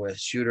working with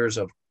shooters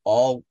of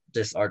all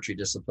this archery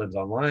disciplines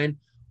online,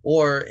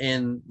 or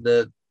in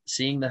the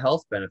seeing the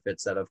health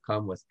benefits that have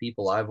come with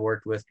people I've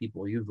worked with,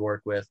 people you've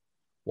worked with,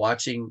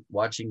 watching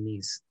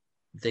these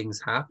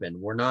things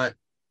happen.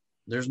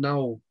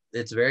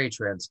 It's very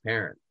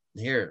transparent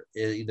here.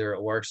 Either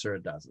it works or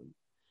it doesn't.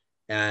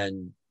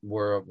 And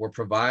we're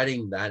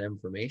providing that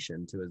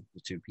information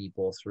to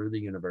people through the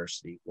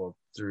university, well,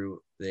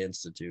 through the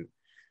institute,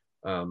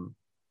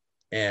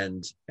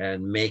 and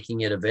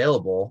making it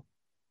available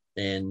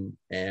and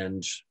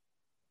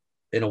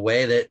in a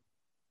way that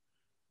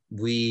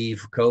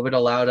COVID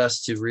allowed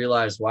us to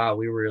realize, wow,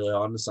 we were really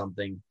onto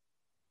something,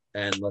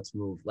 and let's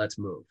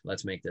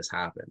make this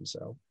happen.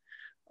 So,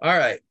 all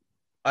right.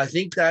 I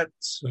think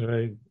that's all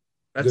right.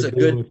 That's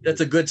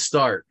a good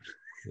start.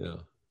 Yeah.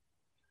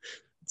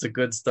 It's a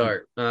good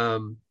start.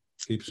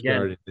 Keep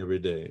starting every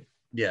day.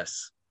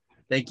 Yes.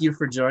 Thank you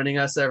for joining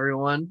us,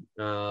 everyone.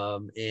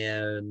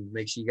 And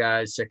make sure you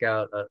guys check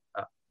out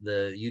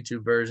the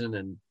YouTube version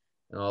and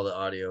all the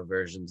audio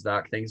versions.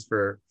 Doc, thanks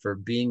for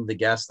being the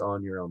guest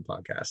on your own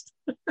podcast.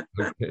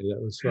 Okay,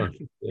 that was fun.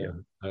 Yeah.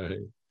 All right.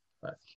 Bye.